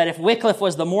Huss that if Wycliffe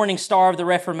was the morning star of the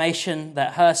Reformation,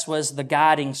 that Huss was the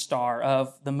guiding star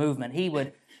of the movement. He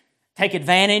would take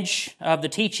advantage of the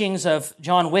teachings of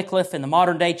John Wycliffe in the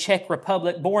modern-day Czech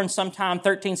Republic, born sometime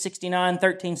 1369,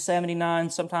 1379,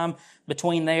 sometime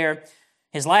between there.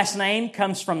 His last name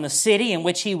comes from the city in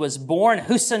which he was born,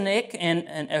 Husinec,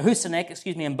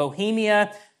 in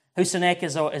Bohemia. Husinec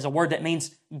is a word that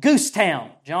means goose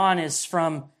town. John is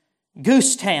from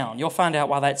Goose Town. You'll find out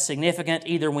why that's significant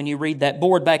either when you read that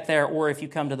board back there or if you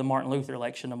come to the Martin Luther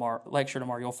lecture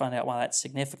tomorrow, you'll find out why that's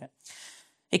significant.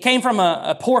 He came from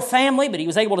a poor family, but he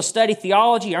was able to study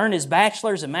theology, earned his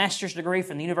bachelor's and master's degree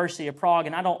from the University of Prague,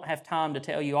 and I don't have time to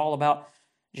tell you all about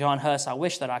John Huss. I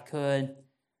wish that I could,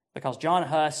 because John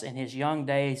Huss in his young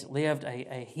days lived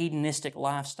a hedonistic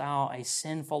lifestyle, a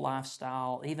sinful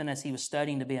lifestyle. Even as he was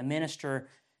studying to be a minister,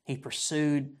 he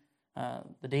pursued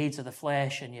the deeds of the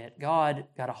flesh, and yet God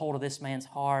got a hold of this man's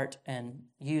heart and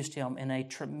used him in a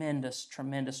tremendous,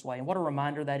 tremendous way. And what a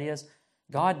reminder that is.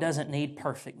 God doesn't need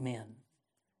perfect men.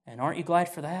 And aren't you glad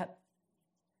for that?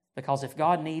 Because if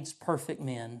God needs perfect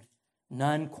men,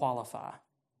 none qualify.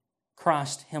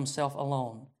 Christ himself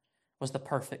alone was the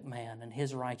perfect man, and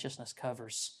his righteousness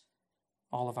covers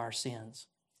all of our sins.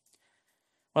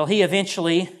 Well, he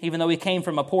eventually, even though he came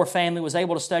from a poor family, was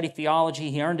able to study theology.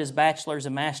 He earned his bachelor's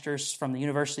and master's from the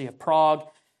University of Prague.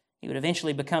 He would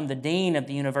eventually become the dean of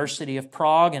the University of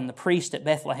Prague and the priest at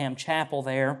Bethlehem Chapel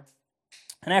there.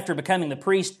 And after becoming the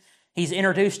priest, he's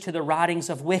introduced to the writings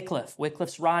of Wycliffe.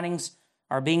 Wycliffe's writings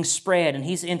are being spread, and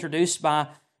he's introduced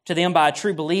to them by a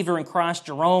true believer in Christ,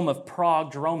 Jerome of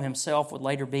Prague. Jerome himself would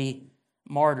later be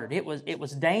martyred. It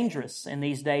was dangerous in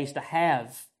these days to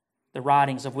have the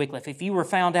writings of Wycliffe. If you were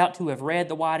found out to have read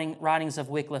the writings of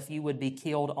Wycliffe, you would be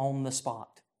killed on the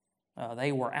spot.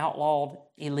 They were outlawed,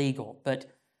 illegal.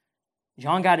 But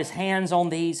John got his hands on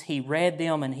these, he read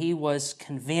them, and he was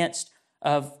convinced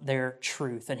of their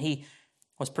truth. And he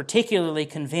was particularly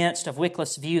convinced of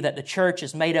Wycliffe's view that the church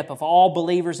is made up of all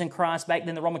believers in Christ. Back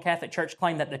then, the Roman Catholic Church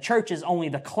claimed that the church is only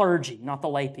the clergy, not the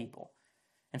lay people.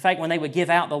 In fact, when they would give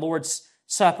out the Lord's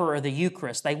Supper or the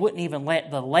Eucharist, they wouldn't even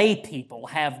let the lay people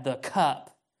have the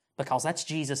cup because that's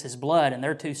Jesus' blood and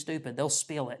they're too stupid. They'll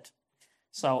spill it.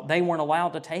 So they weren't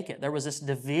allowed to take it. There was this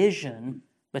division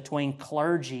between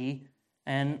clergy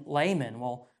and laymen.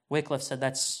 Well, Wycliffe said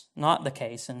that's not the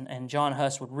case, and John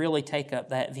Huss would really take up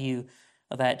that view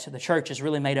that the church is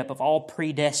really made up of all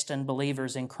predestined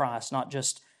believers in Christ, not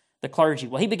just the clergy.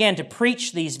 Well, he began to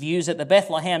preach these views at the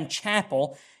Bethlehem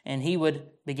Chapel, and he would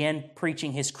begin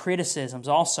preaching his criticisms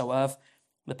also of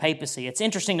the papacy. It's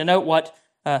interesting to note what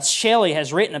Shelley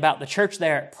has written about the church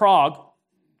there at Prague.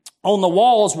 On the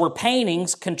walls were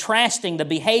paintings contrasting the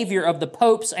behavior of the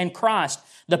popes and Christ.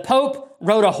 The pope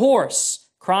rode a horse.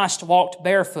 Christ walked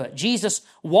barefoot. Jesus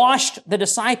washed the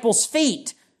disciples'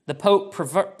 feet. The pope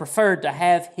preferred to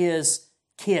have his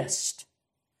kissed.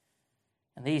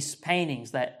 And these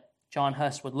paintings that John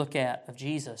Huss would look at of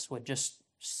Jesus would just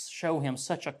show him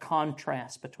such a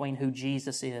contrast between who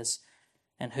Jesus is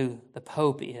and who the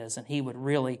Pope is. And he would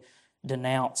really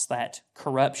denounce that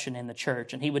corruption in the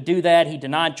church. And he would do that. He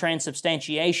denied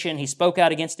transubstantiation. He spoke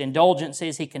out against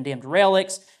indulgences. He condemned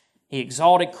relics. He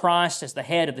exalted Christ as the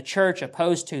head of the church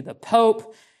opposed to the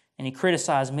Pope. And he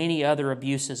criticized many other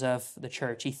abuses of the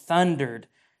church. He thundered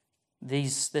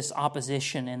this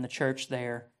opposition in the church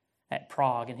there at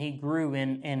Prague, and he grew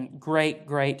in great,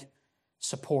 great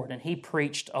support, and he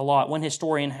preached a lot. One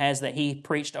historian has that he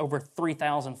preached over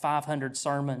 3,500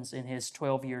 sermons in his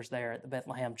 12 years there at the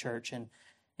Bethlehem Church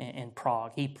in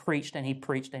Prague. He preached and he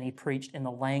preached and he preached in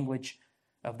the language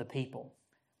of the people.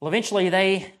 Well, eventually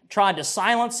they tried to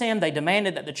silence him. They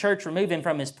demanded that the church remove him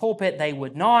from his pulpit. They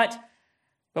would not.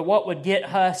 But what would get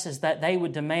Huss is that they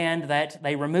would demand that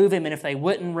they remove him, and if they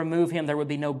wouldn't remove him, there would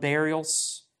be no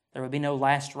burials. There would be no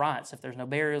last rites. If there's no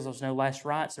burials, there's no last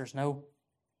rites, there's no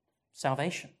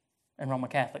salvation in Roman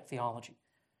Catholic theology.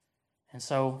 And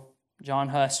so John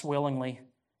Huss willingly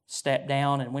stepped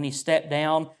down, and when he stepped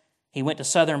down, he went to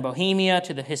southern Bohemia,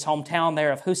 to his hometown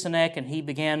there of Husinec, and he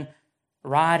began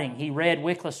writing. He read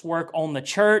Wycliffe's work on the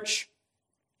church,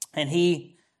 and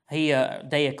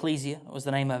De Ecclesia was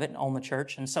the name of it, on the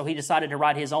church. And so he decided to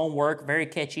write his own work, very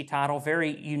catchy title,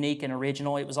 very unique and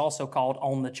original. It was also called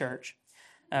On the Church,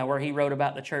 where he wrote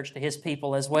about the church to his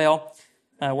people as well,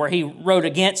 where he wrote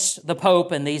against the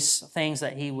Pope and these things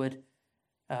that he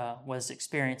was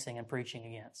experiencing and preaching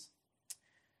against.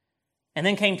 And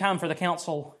then came time for the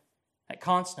council at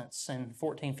Constance in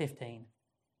 1415.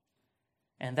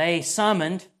 And they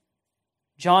summoned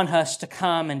John Huss to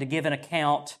come and to give an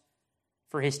account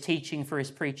for his teaching, for his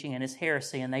preaching, and his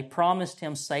heresy. And they promised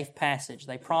him safe passage.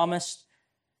 They promised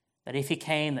that if he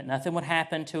came, that nothing would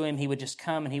happen to him. He would just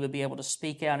come and he would be able to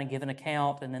speak out and give an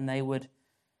account, and then they would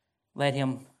let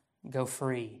him go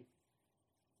free.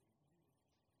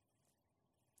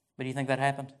 But do you think that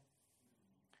happened?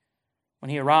 When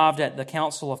he arrived at the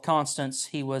Council of Constance,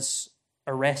 he was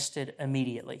arrested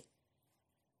immediately,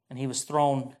 and he was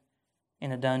thrown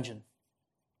in a dungeon.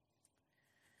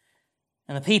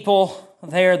 And the people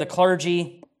there, the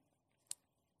clergy,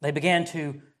 they began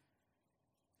to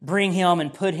bring him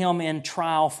and put him in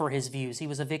trial for his views. He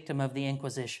was a victim of the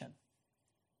Inquisition.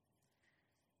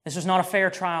 This was not a fair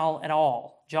trial at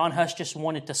all. John Huss just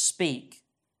wanted to speak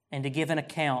and to give an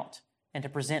account and to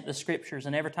present the Scriptures,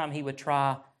 and every time he would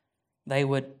try, they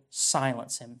would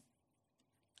silence him.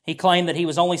 He claimed that he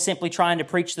was only simply trying to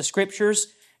preach the Scriptures,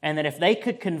 and that if they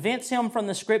could convince him from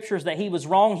the Scriptures that he was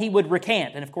wrong, he would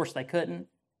recant. And of course they couldn't,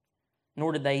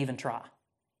 nor did they even try.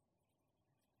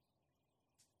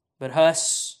 But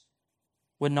Huss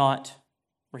would not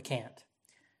recant.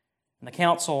 And the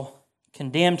council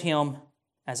condemned him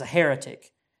as a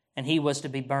heretic, and he was to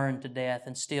be burned to death,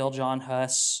 and still John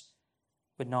Huss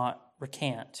would not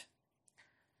recant.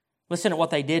 Listen to what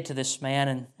they did to this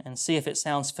man and see if it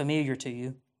sounds familiar to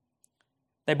you.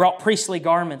 They brought priestly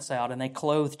garments out, and they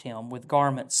clothed him with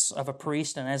garments of a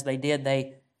priest, and as they did,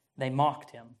 they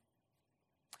mocked him.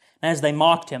 And as they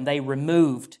mocked him, they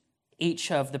removed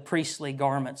each of the priestly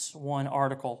garments, one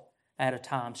article at a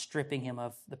time, stripping him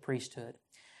of the priesthood.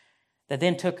 They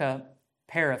then took a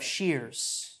pair of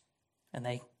shears, and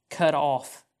they cut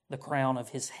off the crown of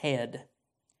his head.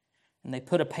 And they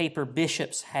put a paper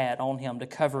bishop's hat on him to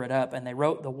cover it up, and they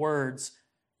wrote the words,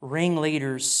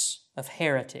 "Ringleaders of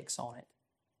heretics," on it.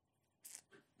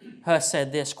 Huss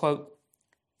said this, quote,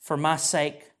 "For my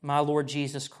sake, my Lord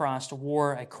Jesus Christ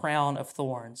wore a crown of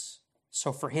thorns.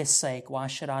 So for His sake, why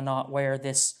should I not wear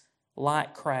this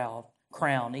light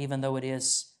crown, even though it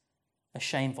is a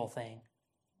shameful thing?"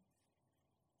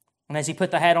 And as he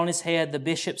put the hat on his head, the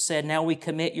bishop said, "Now we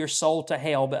commit your soul to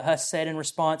hell." But Huss said in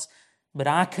response, "But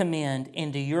I commend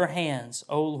into your hands,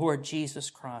 O Lord Jesus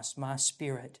Christ, my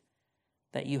spirit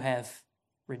that you have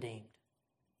redeemed."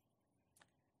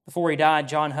 Before he died,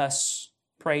 John Huss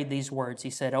prayed these words. He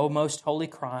said, "O most holy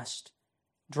Christ,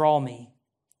 draw me,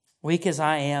 weak as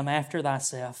I am, after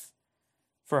thyself.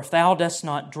 For if thou dost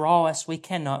not draw us, we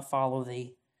cannot follow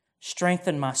thee.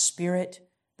 Strengthen my spirit,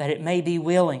 that it may be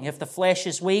willing. If the flesh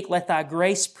is weak, let thy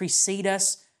grace precede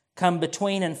us. Come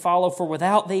between and follow, for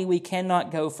without thee we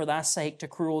cannot go for thy sake to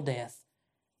cruel death.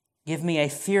 Give me a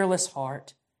fearless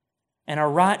heart and a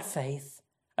right faith,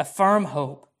 a firm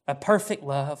hope, a perfect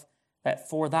love, that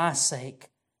for thy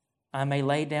sake I may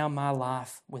lay down my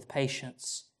life with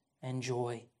patience and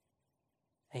joy.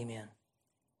 Amen."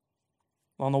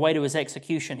 Well, on the way to his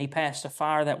execution, he passed a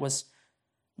fire that was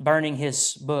burning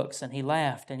his books, and he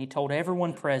laughed, and he told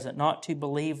everyone present not to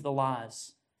believe the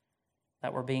lies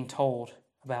that were being told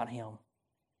about him.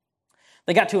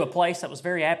 They got to a place that was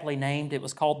very aptly named. It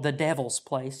was called the Devil's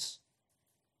Place.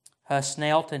 Huss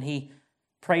knelt and he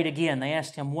prayed again. They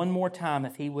asked him one more time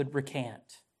if he would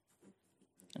recant,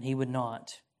 and he would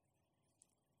not.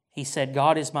 He said,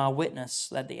 "God is my witness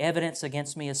that the evidence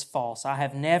against me is false. I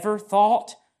have never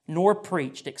thought nor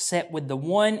preached except with the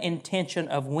one intention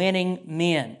of winning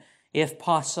men, if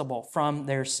possible, from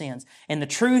their sins. In the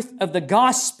truth of the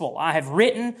gospel I have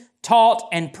written, taught,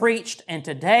 and preached, and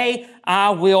today I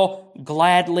will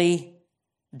gladly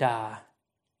die.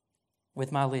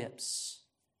 With my lips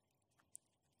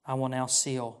I will now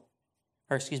seal,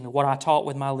 what I taught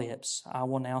with my lips, I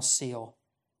will now seal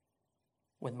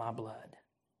with my blood."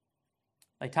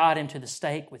 They tied him to the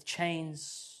stake with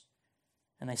chains,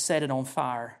 and they set it on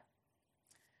fire.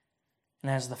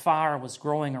 And as the fire was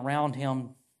growing around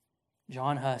him,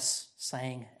 John Huss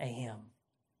sang a hymn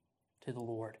to the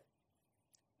Lord.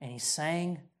 And he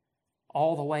sang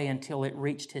all the way until it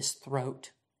reached his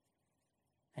throat,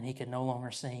 and he could no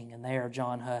longer sing. And there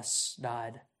John Huss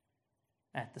died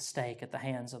at the stake at the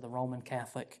hands of the Roman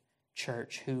Catholic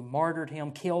Church, who martyred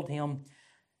him, killed him,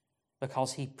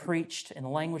 because he preached in the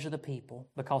language of the people,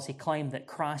 because he claimed that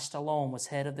Christ alone was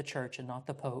head of the church and not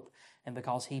the Pope, and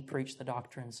because he preached the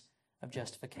doctrines of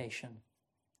justification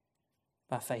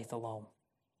by faith alone.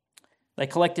 They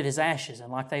collected his ashes,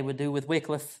 and like they would do with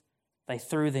Wycliffe, they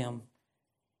threw them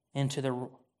into the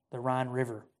Rhine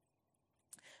River.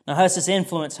 Now Huss's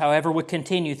influence, however, would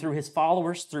continue through his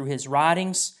followers, through his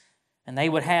writings, and they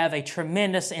would have a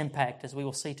tremendous impact, as we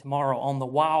will see tomorrow, on the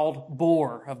wild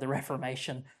boar of the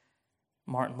Reformation,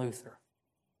 Martin Luther.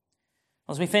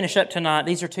 As we finish up tonight,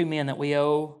 these are two men that we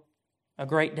owe a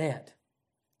great debt.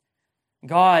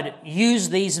 God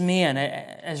used these men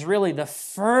as really the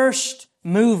first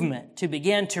movement to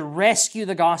begin to rescue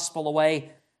the gospel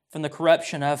away from the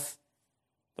corruption of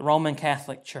the Roman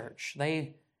Catholic Church.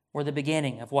 They were the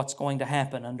beginning of what's going to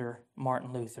happen under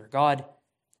Martin Luther. God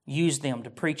Use them to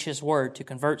preach His Word, to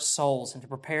convert souls, and to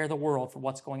prepare the world for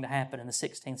what's going to happen in the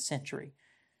 16th century.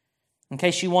 In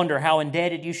case you wonder how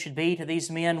indebted you should be to these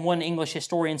men, one English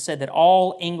historian said that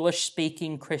all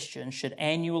English-speaking Christians should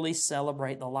annually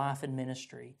celebrate the life and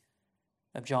ministry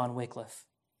of John Wycliffe.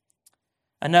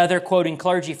 Another, quoting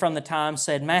clergy from the time,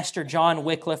 said, Master John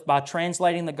Wycliffe, by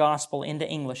translating the gospel into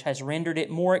English, has rendered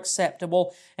it more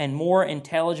acceptable and more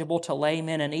intelligible to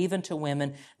laymen and even to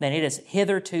women than it has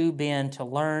hitherto been to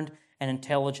learned and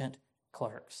intelligent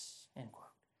clerks. End quote.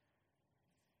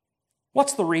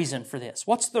 What's the reason for this?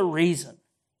 What's the reason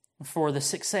for the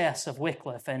success of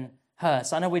Wycliffe and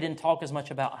Huss? I know we didn't talk as much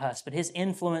about Huss, but his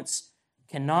influence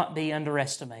cannot be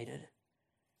underestimated.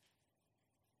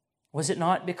 Was it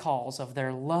not because of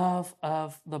their love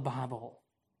of the Bible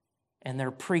and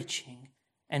their preaching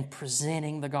and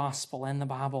presenting the gospel and the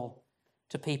Bible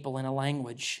to people in a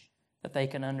language that they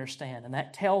can understand? And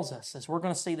that tells us, as we're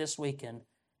going to see this weekend,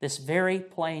 this very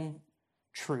plain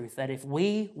truth, that if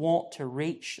we want to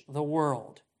reach the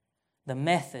world, the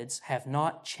methods have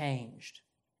not changed.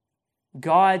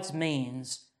 God's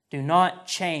means do not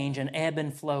change and ebb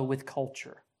and flow with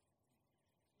culture.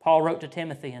 Paul wrote to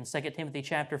Timothy in 2 Timothy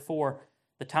chapter 4,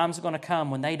 the time's going to come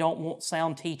when they don't want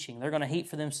sound teaching. They're going to heap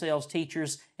for themselves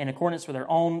teachers in accordance with their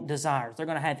own desires. They're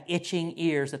going to have itching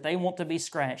ears that they want to be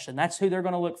scratched, and that's who they're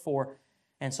going to look for.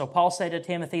 And so Paul said to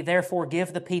Timothy, therefore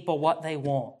give the people what they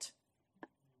want.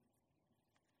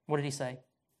 What did he say?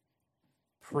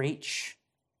 Preach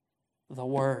the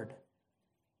Word.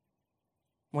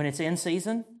 When it's in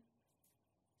season,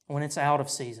 when it's out of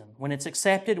season, when it's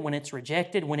accepted, when it's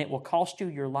rejected, when it will cost you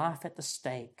your life at the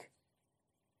stake.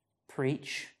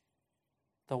 Preach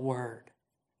the Word.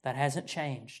 That hasn't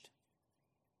changed.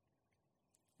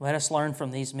 Let us learn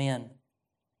from these men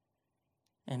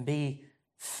and be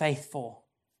faithful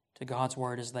to God's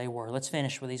Word as they were. Let's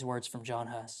finish with these words from John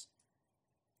Huss.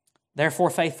 Therefore,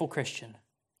 faithful Christian,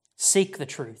 seek the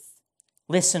truth,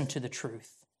 listen to the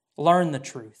truth, learn the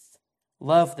truth,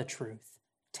 love the truth,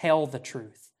 tell the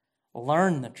truth,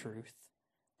 learn the truth,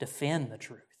 defend the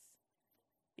truth,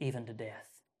 even to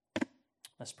death.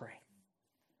 Let's pray.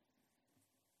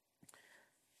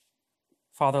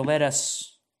 Father, let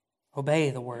us obey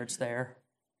the words there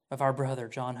of our brother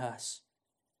John Huss,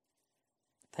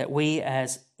 that we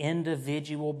as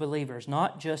individual believers,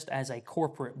 not just as a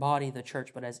corporate body, the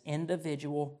church, but as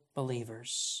individual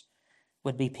believers,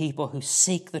 would be people who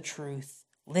seek the truth,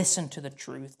 listen to the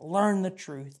truth, learn the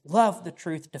truth, love the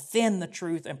truth, defend the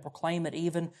truth, and proclaim it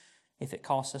even if it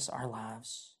costs us our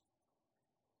lives.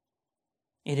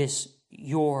 It is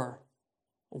your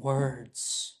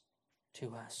words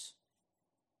to us.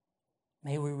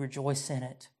 May we rejoice in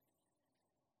it.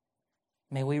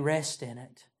 May we rest in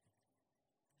it.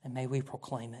 And may we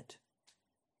proclaim it.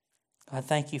 God,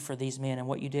 thank you for these men and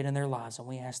what you did in their lives, and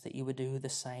we ask that you would do the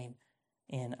same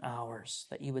in ours,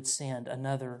 that you would send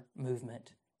another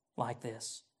movement like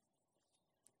this.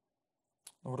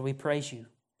 Lord, we praise you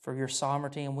for your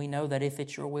sovereignty, and we know that if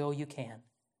it's your will, you can.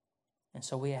 And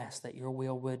so we ask that your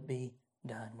will would be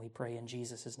done. We pray in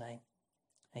Jesus' name.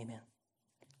 Amen.